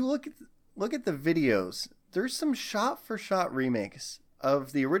 if you look at the videos, there's some shot-for-shot remakes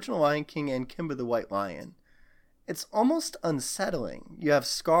of the original Lion King and Kimba the White Lion. It's almost unsettling. You have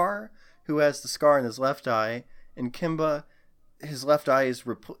Scar, who has the scar in his left eye, and Kimba, his left eye is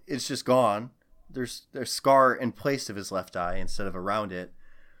it's just gone. There's Scar in place of his left eye instead of around it.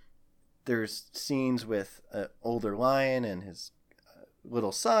 There's scenes with an older lion and his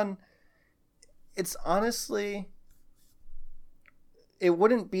little son. It's honestly, it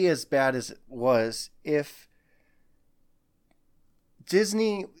wouldn't be as bad as it was if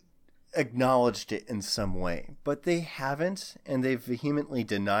Disney acknowledged it in some way, but they haven't, and they've vehemently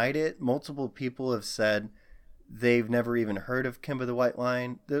denied it. Multiple people have said they've never even heard of Kimba the White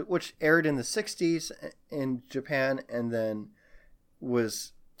Lion, which aired in the 60s in Japan and then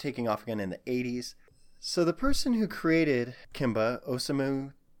was taking off again in the 80s. So the person who created Kimba,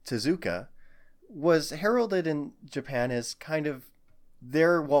 Osamu Tezuka, was heralded in Japan as kind of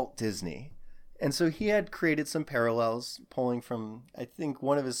their Walt Disney. And so he had created some parallels, pulling from, I think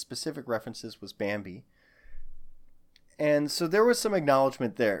one of his specific references was Bambi. And so there was some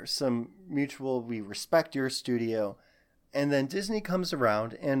acknowledgement there, some mutual, we respect your studio. And then Disney comes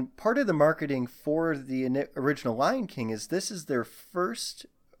around, and part of the marketing for the original Lion King is this is their first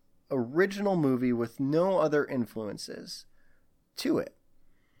original movie with no other influences to it.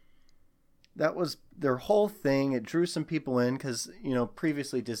 That was their whole thing. It drew some people in because,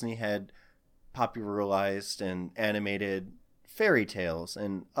 previously Disney had popularized and animated fairy tales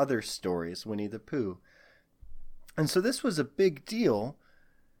and other stories, Winnie the Pooh. And so this was a big deal,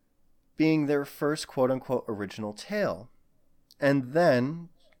 being their first quote-unquote original tale. And then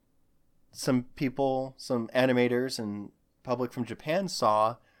some people, some animators and public from Japan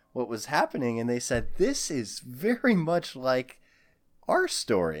saw what was happening, and they said, this is very much like our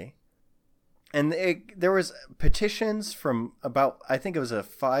story. And there was petitions from about, I think it was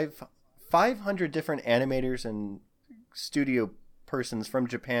 500 different animators and studio persons from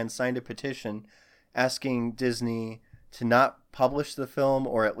Japan signed a petition asking Disney to not publish the film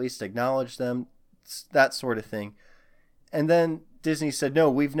or at least acknowledge them, that sort of thing. And then Disney said, no,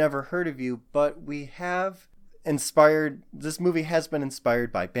 we've never heard of you, but we have this movie has been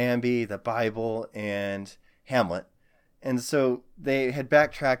inspired by Bambi, the Bible, and Hamlet. And so they had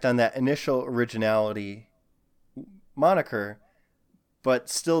backtracked on that initial originality moniker, but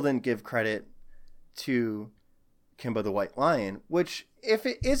still didn't give credit to Kimba the White Lion, which, if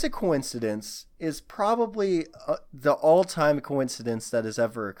it is a coincidence, is probably the all-time coincidence that has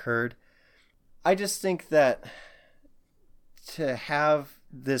ever occurred. I just think that to have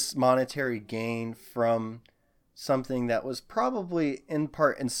this monetary gain from something that was probably in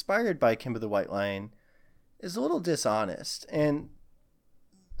part inspired by Kimba the White Lion is a little dishonest. And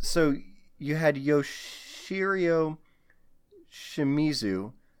so you had Yoshiro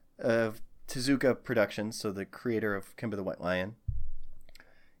Shimizu of Tezuka Productions, so the creator of Kimba the White Lion.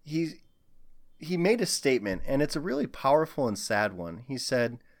 He made a statement, and it's a really powerful and sad one. He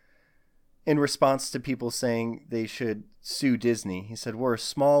said, in response to people saying they should sue Disney, he said, "We're a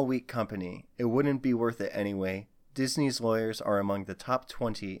small, weak company. It wouldn't be worth it anyway. Disney's lawyers are among the top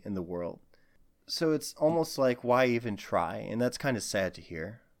 20 in the world." So it's almost like, why even try? And that's kind of sad to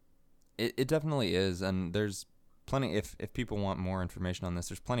hear. It definitely is, and there's plenty, if people want more information on this,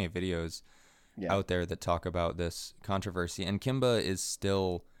 there's plenty of videos out there that talk about this controversy. And Kimba is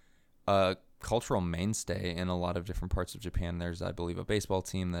still a cultural mainstay in a lot of different parts of Japan. There's, I believe, a baseball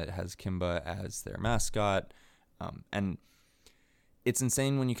team that has Kimba as their mascot. And it's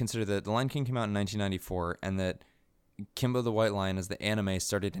insane when you consider that The Lion King came out in 1994 and that Kimba the White Lion as the anime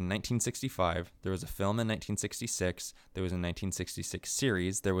started in 1965. There was a film in 1966. There was a 1966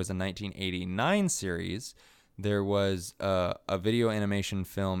 series. There was a 1989 series. There was a video animation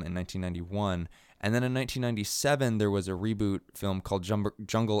film in 1991. And then in 1997, there was a reboot film called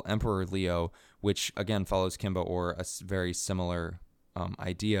Jungle Emperor Leo, which, again, follows Kimba, or a very similar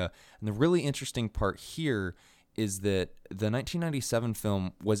idea. And the really interesting part here is that the 1997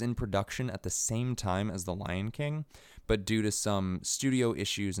 film was in production at the same time as The Lion King, but due to some studio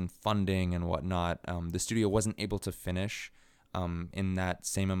issues and funding and whatnot, the studio wasn't able to finish in that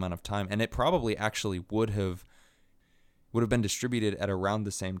same amount of time. And it probably actually would have been distributed at around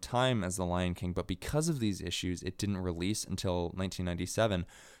the same time as The Lion King, but because of these issues, it didn't release until 1997.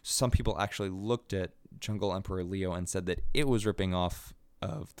 Some people actually looked at Jungle Emperor Leo and said that it was ripping off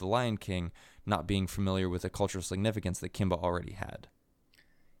of The Lion King, not being familiar with the cultural significance that Kimba already had.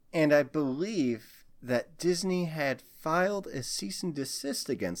 And I believe that Disney had filed a cease and desist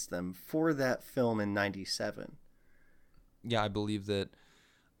against them for that film in 97. Yeah, I believe that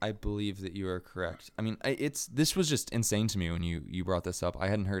you are correct. I mean, this was just insane to me when you brought this up. I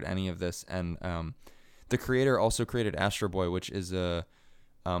hadn't heard any of this, and the creator also created Astro Boy, which is a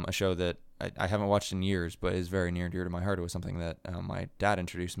show that I haven't watched in years, but is very near and dear to my heart. It was something that my dad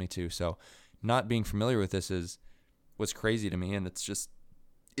introduced me to. So, not being familiar with this was crazy to me, and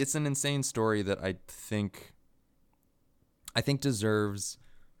it's an insane story that I think deserves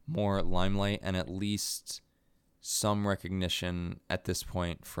more limelight and at least some recognition at this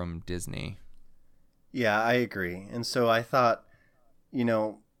point from Disney. Yeah, I agree. And so I thought,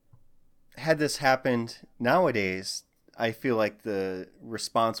 had this happened nowadays, I feel like the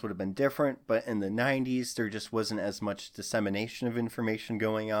response would have been different. But in the 90s, there just wasn't as much dissemination of information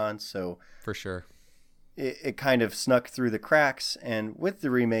going on. So for sure, it kind of snuck through the cracks. And with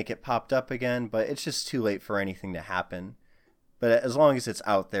the remake, it popped up again. But it's just too late for anything to happen. But as long as it's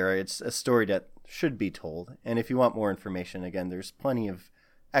out there, it's a story that should be told. And if you want more information, again, there's plenty of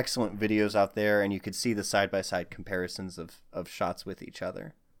excellent videos out there, and you could see the side-by-side comparisons of shots with each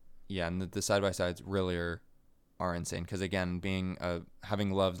other. Yeah, and the side-by-sides really are insane. Because again,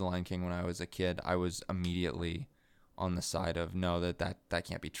 having loved The Lion King when I was a kid, I was immediately on the side of no, that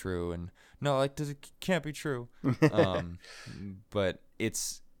can't be true, and no, it can't be true. But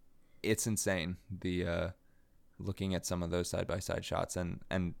it's insane, the looking at some of those side-by-side shots, and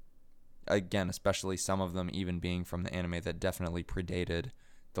again, especially some of them even being from the anime that definitely predated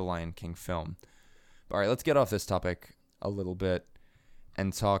the Lion King film. All right, let's get off this topic a little bit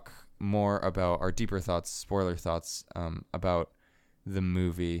and talk more about our deeper thoughts, spoiler thoughts, about the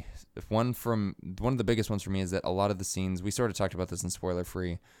movie. One of the biggest ones for me is that a lot of the scenes, we sort of talked about this in Spoiler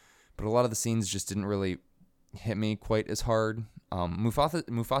Free, but a lot of the scenes just didn't really hit me quite as hard.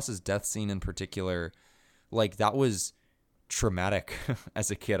 Mufasa's death scene in particular, like, that was traumatic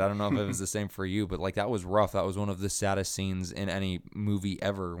as a kid. I don't know if it was the same for you, but like, that was rough. That was one of the saddest scenes in any movie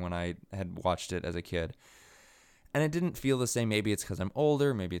ever when I had watched it as a kid. And it didn't feel the same. Maybe it's because I'm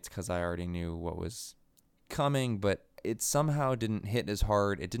older. Maybe it's because I already knew what was coming, but it somehow didn't hit as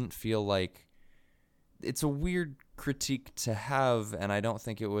hard. It didn't feel like... It's a weird critique to have, and I don't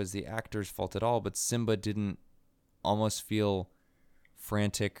think it was the actor's fault at all, but Simba didn't almost feel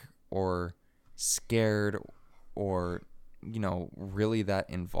frantic or scared or, really that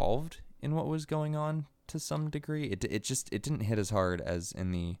involved in what was going on to some degree. It didn't hit as hard as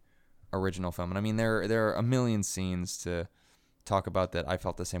in the original film. And I mean, there are a million scenes to talk about that I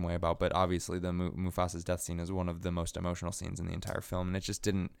felt the same way about, but obviously the Mufasa's death scene is one of the most emotional scenes in the entire film, and it just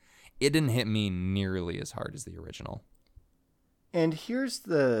didn't hit me nearly as hard as the original. And here's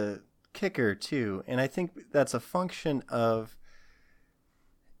the kicker too, and I think that's a function of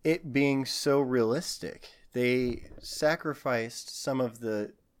it being so realistic. They sacrificed some of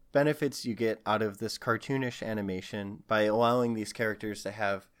the benefits you get out of this cartoonish animation by allowing these characters to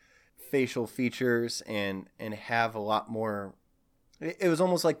have facial features and have a lot more. It was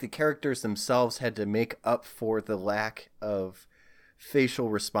almost like the characters themselves had to make up for the lack of facial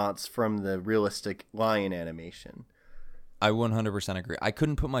response from the realistic lion animation. I 100% agree. I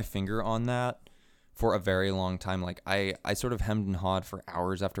couldn't put my finger on that for a very long time. Like I sort of hemmed and hawed for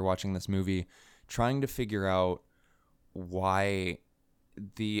hours after watching this movie, trying to figure out why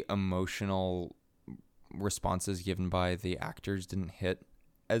the emotional responses given by the actors didn't hit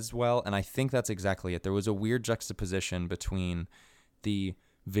as well. And I think that's exactly it. There was a weird juxtaposition between the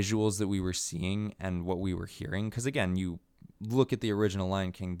visuals that we were seeing and what we were hearing. Because again, you look at the original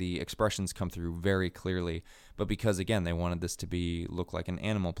Lion King, the expressions come through very clearly. But because, again, they wanted this to look like an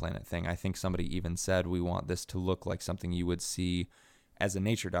Animal Planet thing. I think somebody even said, we want this to look like something you would see as a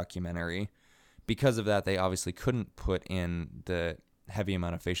nature documentary. Because of that, they obviously couldn't put in the heavy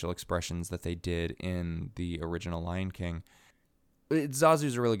amount of facial expressions that they did in the original Lion King.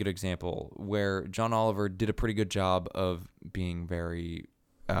 Zazu's a really good example where John Oliver did a pretty good job of being very,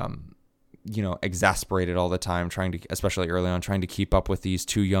 exasperated all the time, especially early on, trying to keep up with these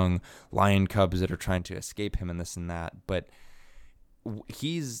two young lion cubs that are trying to escape him and this and that. But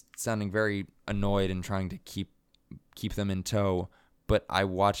he's sounding very annoyed and trying to keep them in tow. But I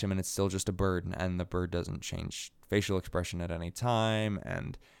watch him and it's still just a bird, and the bird doesn't change facial expression at any time.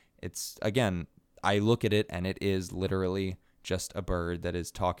 And it's, again, I look at it and it is literally just a bird that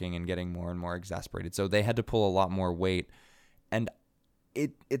is talking and getting more and more exasperated. So they had to pull a lot more weight, and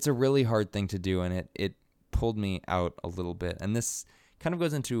it's a really hard thing to do, and it pulled me out a little bit. And this kind of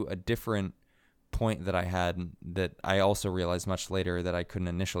goes into a different point that I had that I also realized much later that I couldn't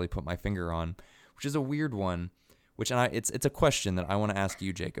initially put my finger on, which is a weird one, it's a question that I want to ask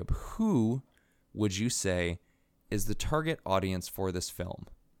you, Jacob. Who would you say is the target audience for this film?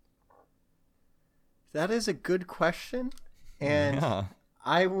 That is a good question. And yeah.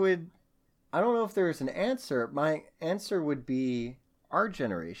 I don't know if there's an answer. My answer would be our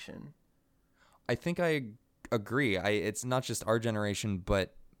generation. I think I agree. It's not just our generation,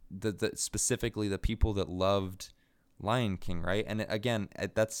 but the specifically the people that loved Lion King, right? And again,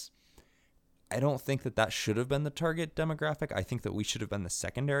 I don't think that should have been the target demographic. I think that we should have been the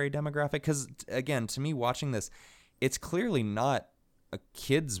secondary demographic. Because again, to me, watching this, it's clearly not a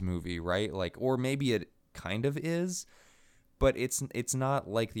kids movie, right? Like, or maybe it kind of is. But it's not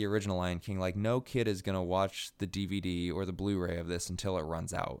like the original Lion King. Like, no kid is going to watch the DVD or the Blu-ray of this until it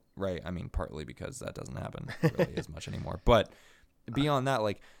runs out, right? I mean, partly because that doesn't happen really as much anymore. But beyond that,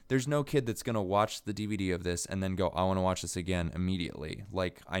 like, there's no kid that's going to watch the DVD of this and then go, I want to watch this again immediately.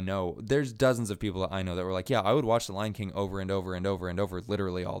 Like, I know there's dozens of people that I know that were like, yeah, I would watch the Lion King over and over and over and over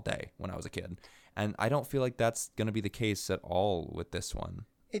literally all day when I was a kid. And I don't feel like that's going to be the case at all with this one.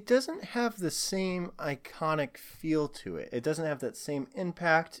 It doesn't have the same iconic feel to it. It doesn't have that same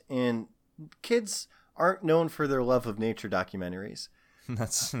impact, and kids aren't known for their love of nature documentaries.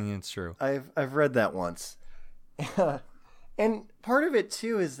 That's true. I've read that once. And part of it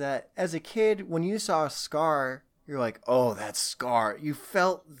too is that as a kid, when you saw Scar, you're like, "Oh, that's Scar." You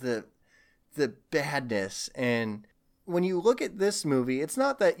felt the badness, and when you look at this movie, it's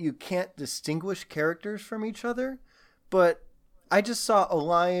not that you can't distinguish characters from each other, but I just saw a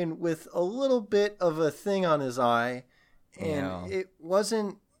lion with a little bit of a thing on his eye, and It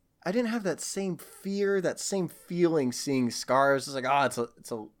wasn't. I didn't have that same fear, that same feeling seeing Scars. It's like,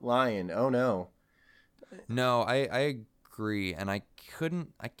 it's a lion. Oh no. No, I agree, and I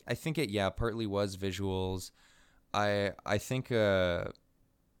couldn't. I think it partly was visuals. I think that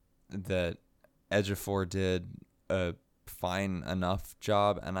Ejiofor did a fine enough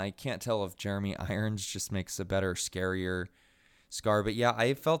job, and I can't tell if Jeremy Irons just makes a better, scarier Scar. But yeah,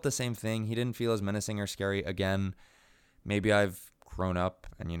 I felt the same thing. He didn't feel as menacing or scary. Again, maybe I've grown up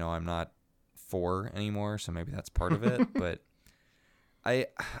and I'm not 4 anymore, so maybe that's part of it. But I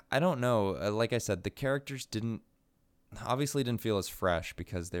don't know. Like I said, the characters obviously didn't feel as fresh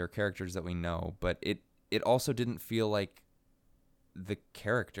because they're characters that we know, but it also didn't feel like the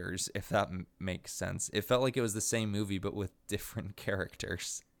characters, if that makes sense. It felt like it was the same movie but with different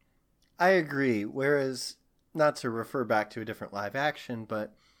characters. I agree. Whereas, not to refer back to a different live action,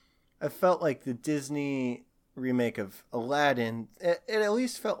 but I felt like the Disney remake of Aladdin, it at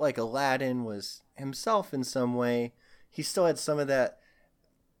least felt like Aladdin was himself in some way. he still had some of that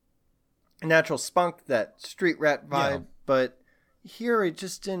natural spunk, that street rat vibe, but here it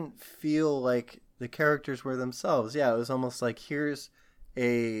just didn't feel like the characters were themselves. Yeah, it was almost like here's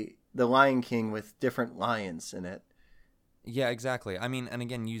the Lion King with different lions in it. Yeah, exactly. I mean, and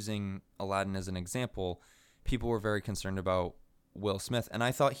again, using Aladdin as an example, people were very concerned about Will Smith, and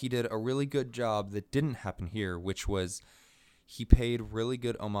I thought he did a really good job that didn't happen here, which was he paid really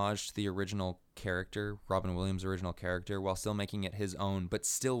good homage to the original character, Robin Williams' original character, while still making it his own, but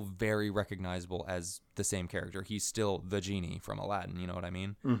still very recognizable as the same character. He's still the genie from Aladdin, you know what I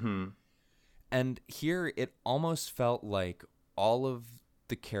mean? Mm-hmm. And here it almost felt like all of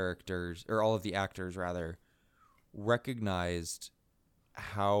the characters, or all of the actors rather, recognized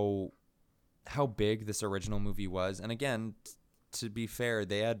how big this original movie was. And again, to be fair,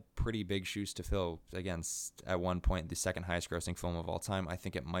 they had pretty big shoes to fill. Again, at one point, the second highest grossing film of all time. I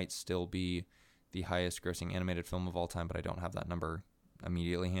think it might still be the highest grossing animated film of all time, but I don't have that number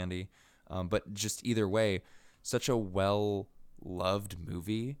immediately handy. But just either way, such a well-loved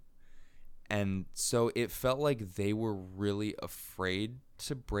movie. And so it felt like they were really afraid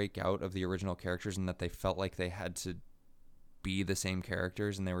to break out of the original characters, and that they felt like they had to be the same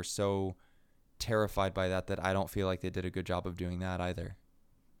characters, and they were so terrified by that I don't feel like they did a good job of doing that either.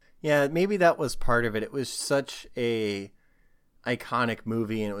 Yeah, maybe that was part of it. It was such a iconic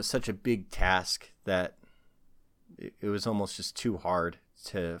movie, and it was such a big task that it was almost just too hard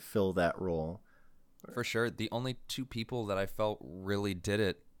to fill that role. For sure. The only two people that I felt really did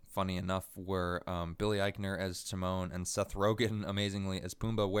it, funny enough, were Billy Eichner as Timon and Seth Rogen, amazingly, as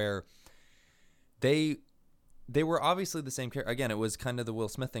Pumbaa, where they were obviously the same character. Again, it was kind of the Will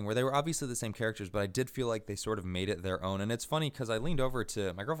Smith thing where they were obviously the same characters, but I did feel like they sort of made it their own. And it's funny because I leaned over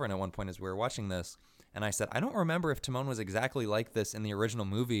to my girlfriend at one point as we were watching this, and I said, I don't remember if Timon was exactly like this in the original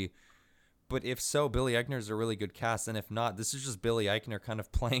movie, but if so, Billy Eichner's a really good cast, and if not, this is just Billy Eichner kind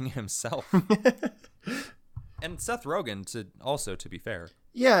of playing himself. And Seth Rogen, to be fair.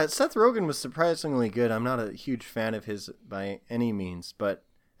 Yeah, Seth Rogen was surprisingly good. I'm not a huge fan of his by any means, but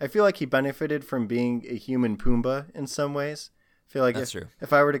I feel like he benefited from being a human Pumbaa in some ways. I feel like That's true.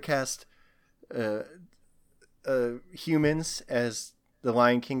 If I were to cast humans as the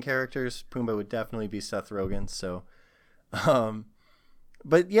Lion King characters, Pumbaa would definitely be Seth Rogen. So,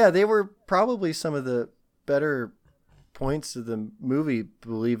 but yeah, they were probably some of the better points of the movie,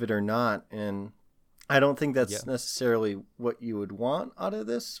 believe it or not. And I don't think that's necessarily what you would want out of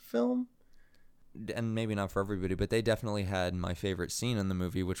this film. And maybe not for everybody, but they definitely had my favorite scene in the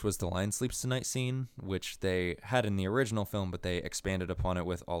movie, which was the Lion Sleeps Tonight scene, which they had in the original film, but they expanded upon it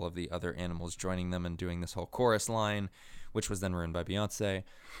with all of the other animals joining them and doing this whole chorus line, which was then ruined by Beyonce.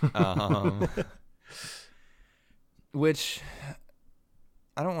 Which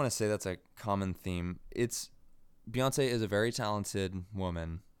I don't want to say that's a common theme. Beyonce is a very talented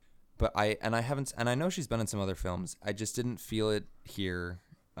woman, but I know she's been in some other films. I just didn't feel it here.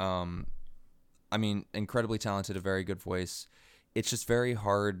 I mean, incredibly talented, a very good voice. It's just very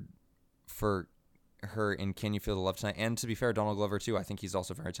hard for her in Can You Feel the Love Tonight? And to be fair, Donald Glover, too. I think he's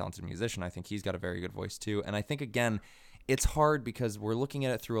also a very talented musician. I think he's got a very good voice, too. And I think, again, it's hard because we're looking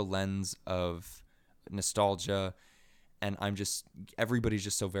at it through a lens of nostalgia. And everybody's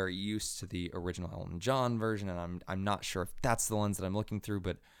just so very used to the original Elton John version. And I'm not sure if that's the lens that I'm looking through,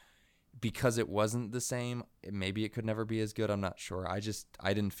 but because it wasn't the same, maybe it could never be as good. I'm not sure. I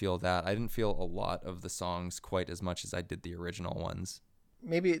didn't feel that. I didn't feel a lot of the songs quite as much as I did the original ones.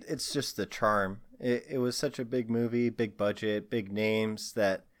 Maybe it's just the charm. It was such a big movie, big budget, big names,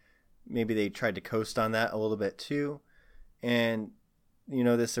 that maybe they tried to coast on that a little bit too. And,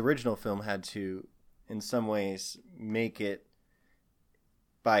 this original film had to, in some ways, make it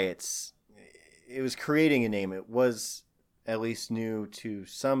it was creating a name. It was at least new to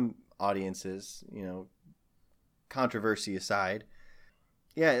some audiences, controversy aside.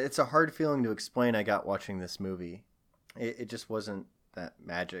 Yeah, it's a hard feeling to explain I got watching this movie. It just wasn't that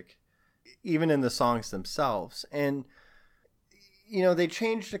magic, even in the songs themselves. And, they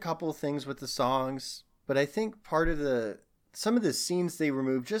changed a couple things with the songs, but I think part of some of the scenes they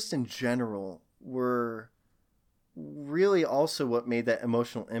removed just in general were really also what made that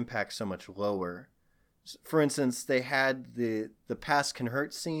emotional impact so much lower. For instance, they had the Past Can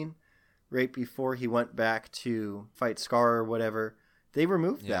Hurt scene right before he went back to fight Scar or whatever. They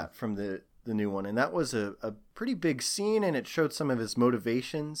removed that from the new one, and that was a pretty big scene, and it showed some of his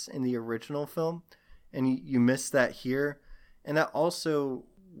motivations in the original film, and you missed that here. And that also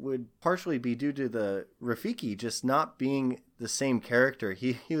would partially be due to the Rafiki just not being the same character.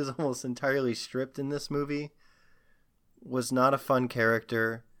 He was almost entirely stripped in this movie, was not a fun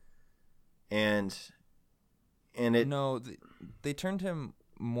character, and And it No, they turned him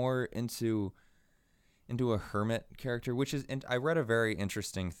more into a hermit character, which is. And I read a very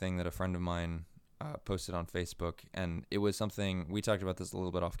interesting thing that a friend of mine posted on Facebook, and it was something we talked about this a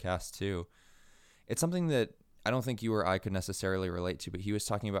little bit off cast too. It's something that I don't think you or I could necessarily relate to, but he was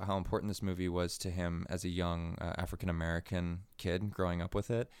talking about how important this movie was to him as a young African American kid growing up with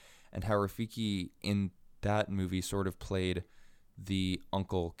it, and how Rafiki in that movie sort of played the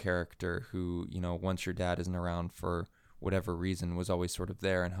uncle character who, once your dad isn't around for whatever reason, was always sort of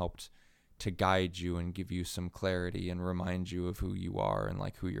there and helped to guide you and give you some clarity and remind you of who you are and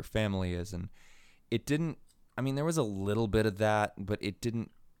like who your family is. And it didn't, I mean, there was a little bit of that, but it didn't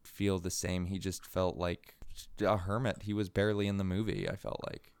feel the same. He just felt like a hermit. He was barely in the movie, I felt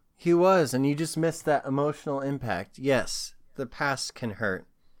like. He was, and you just missed that emotional impact. Yes, the past can hurt,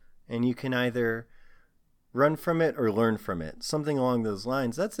 and you can either run from it or learn from it. Something along those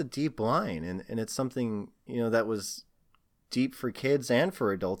lines. That's a deep line, and it's something, that was deep for kids and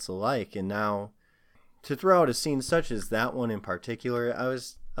for adults alike. And now to throw out a scene such as that one in particular, I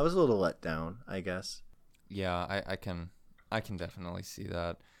was a little let down, I guess. Yeah, I can definitely see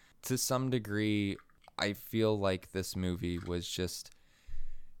that. To some degree, I feel like this movie was just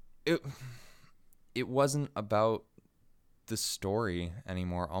it wasn't about the story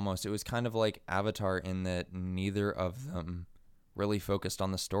anymore. Almost, it was kind of like Avatar in that neither of them really focused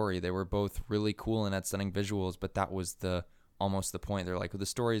on the story. They were both really cool and had stunning visuals, but that was almost the point. They're like, well, the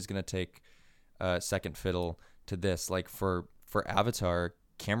story is going to take second fiddle to this. Like for Avatar,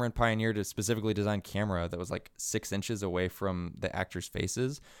 Cameron pioneered a specifically designed camera that was like 6 inches away from the actors'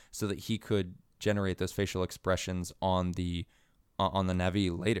 faces so that he could generate those facial expressions on the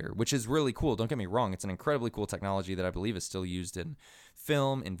Na'vi later, which is really cool. Don't get me wrong. It's an incredibly cool technology that I believe is still used in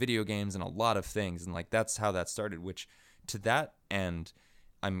film, in video games, and a lot of things. And like, that's how that started, which to that end,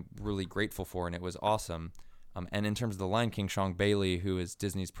 I'm really grateful for. And it was awesome. And in terms of The Lion King, Sean Bailey, who is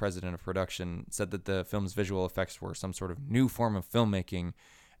Disney's president of production, said that the film's visual effects were some sort of new form of filmmaking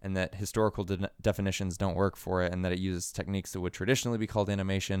and that historical definitions don't work for it, and that it uses techniques that would traditionally be called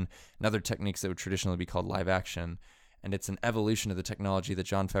animation and other techniques that would traditionally be called live action. And it's an evolution of the technology that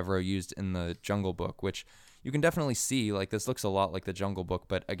Jon Favreau used in the Jungle Book, which you can definitely see. Like, this looks a lot like the Jungle Book,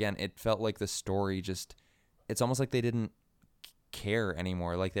 but again, it felt like the story it's almost like they didn't care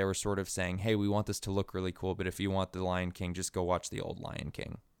anymore. Like, they were sort of saying, hey, we want this to look really cool, but if you want The Lion King, just go watch the old Lion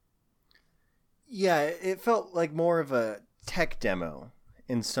King. Yeah, it felt like more of a tech demo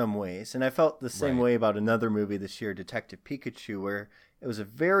in some ways. And I felt the same way about another movie this year, Detective Pikachu, where it was a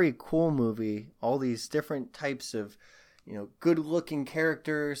very cool movie. All these different types of, good-looking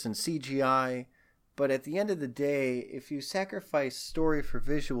characters and CGI. But at the end of the day, if you sacrifice story for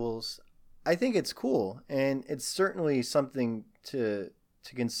visuals, I think it's cool. And it's certainly something to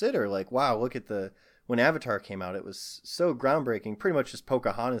consider. Like, wow, look at when Avatar came out, it was so groundbreaking. Pretty much just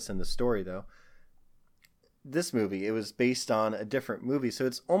Pocahontas in the story, though. This movie, it was based on a different movie, so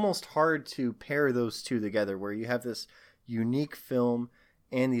it's almost hard to pair those two together, where you have this unique film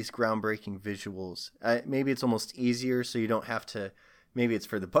and these groundbreaking visuals. Maybe it's almost easier, so you don't have to, maybe it's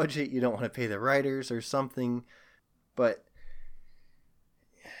for the budget, you don't want to pay the writers or something, but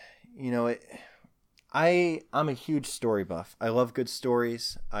I'm a huge story buff. I love good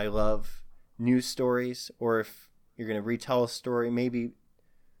stories. I love new stories, or if you're going to retell a story, maybe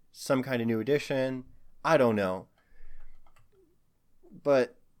some kind of new edition. I don't know.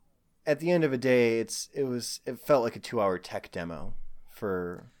 But at the end of the day, it felt like a 2-hour tech demo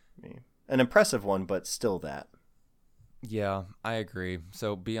for me. An impressive one, but still that. Yeah, I agree.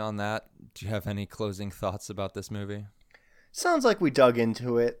 So beyond that, do you have any closing thoughts about this movie? Sounds like we dug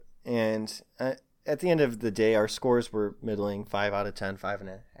into it, and at the end of the day, our scores were middling, 5 out of 10,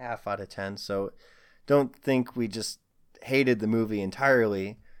 5.5 out of 10. So don't think we just hated the movie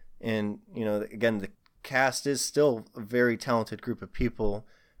entirely. And, again, the cast is still a very talented group of people.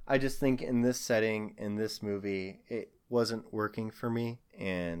 I just think in this setting, in this movie, it wasn't working for me,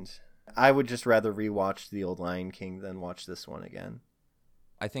 and I would just rather rewatch the old Lion King than watch this one again.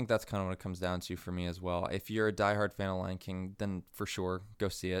 I think that's kind of what it comes down to for me as well. If you're a diehard fan of Lion King, then for sure, go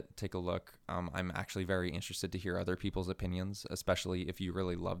see it, take a look. I'm actually very interested to hear other people's opinions, especially if you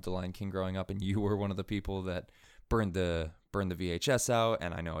really loved the Lion King growing up and you were one of the people that burned the VHS out.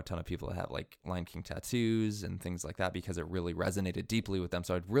 And I know a ton of people that have like Lion King tattoos and things like that because it really resonated deeply with them.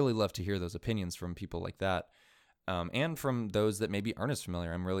 So I'd really love to hear those opinions from people like that. And from those that maybe aren't as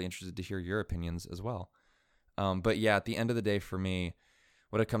familiar. I'm really interested to hear your opinions as well. But yeah, at the end of the day for me,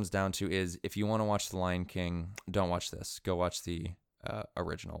 what it comes down to is if you want to watch The Lion King, don't watch this. Go watch the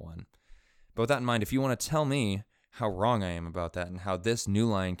original one. But with that in mind, if you want to tell me how wrong I am about that, and how this new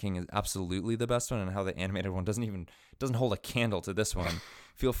Lion King is absolutely the best one, and how the animated one doesn't hold a candle to this one,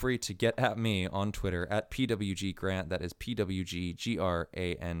 feel free to get at me on Twitter at PWGGrant. That is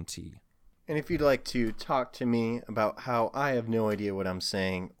PWGGRANT. And if you'd like to talk to me about how I have no idea what I'm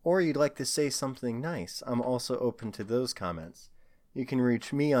saying, or you'd like to say something nice, I'm also open to those comments. You can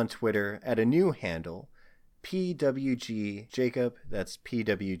reach me on Twitter at a new handle, PWGJacob. That's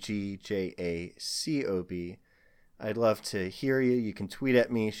PWGJACOB. I'd love to hear you. You can tweet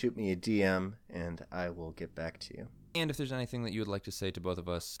at me, shoot me a DM, and I will get back to you. And if there's anything that you would like to say to both of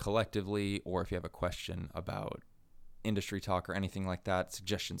us collectively, or if you have a question about industry talk or anything like that,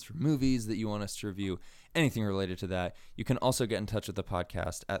 suggestions for movies that you want us to review, anything related to that, you can also get in touch with the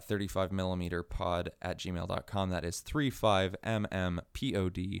podcast at 35mmpod@gmail.com. That is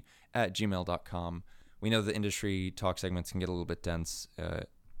 35mmpod@gmail.com. We know the industry talk segments can get a little bit dense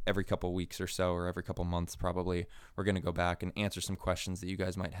every couple weeks or so, or every couple months probably. We're going to go back and answer some questions that you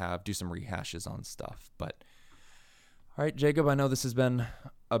guys might have, do some rehashes on stuff. But all right, Jacob, I know this has been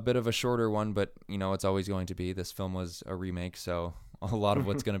a bit of a shorter one, but it's always going to be. This film was a remake, so a lot of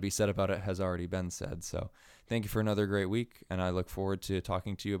what's going to be said about it has already been said. So thank you for another great week, and I look forward to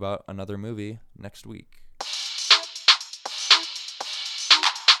talking to you about another movie next week.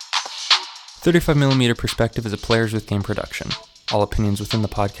 35mm Perspective is a Players with Game production. All opinions within the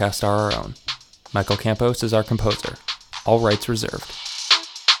podcast are our own. Michael Campos is our composer. All rights reserved.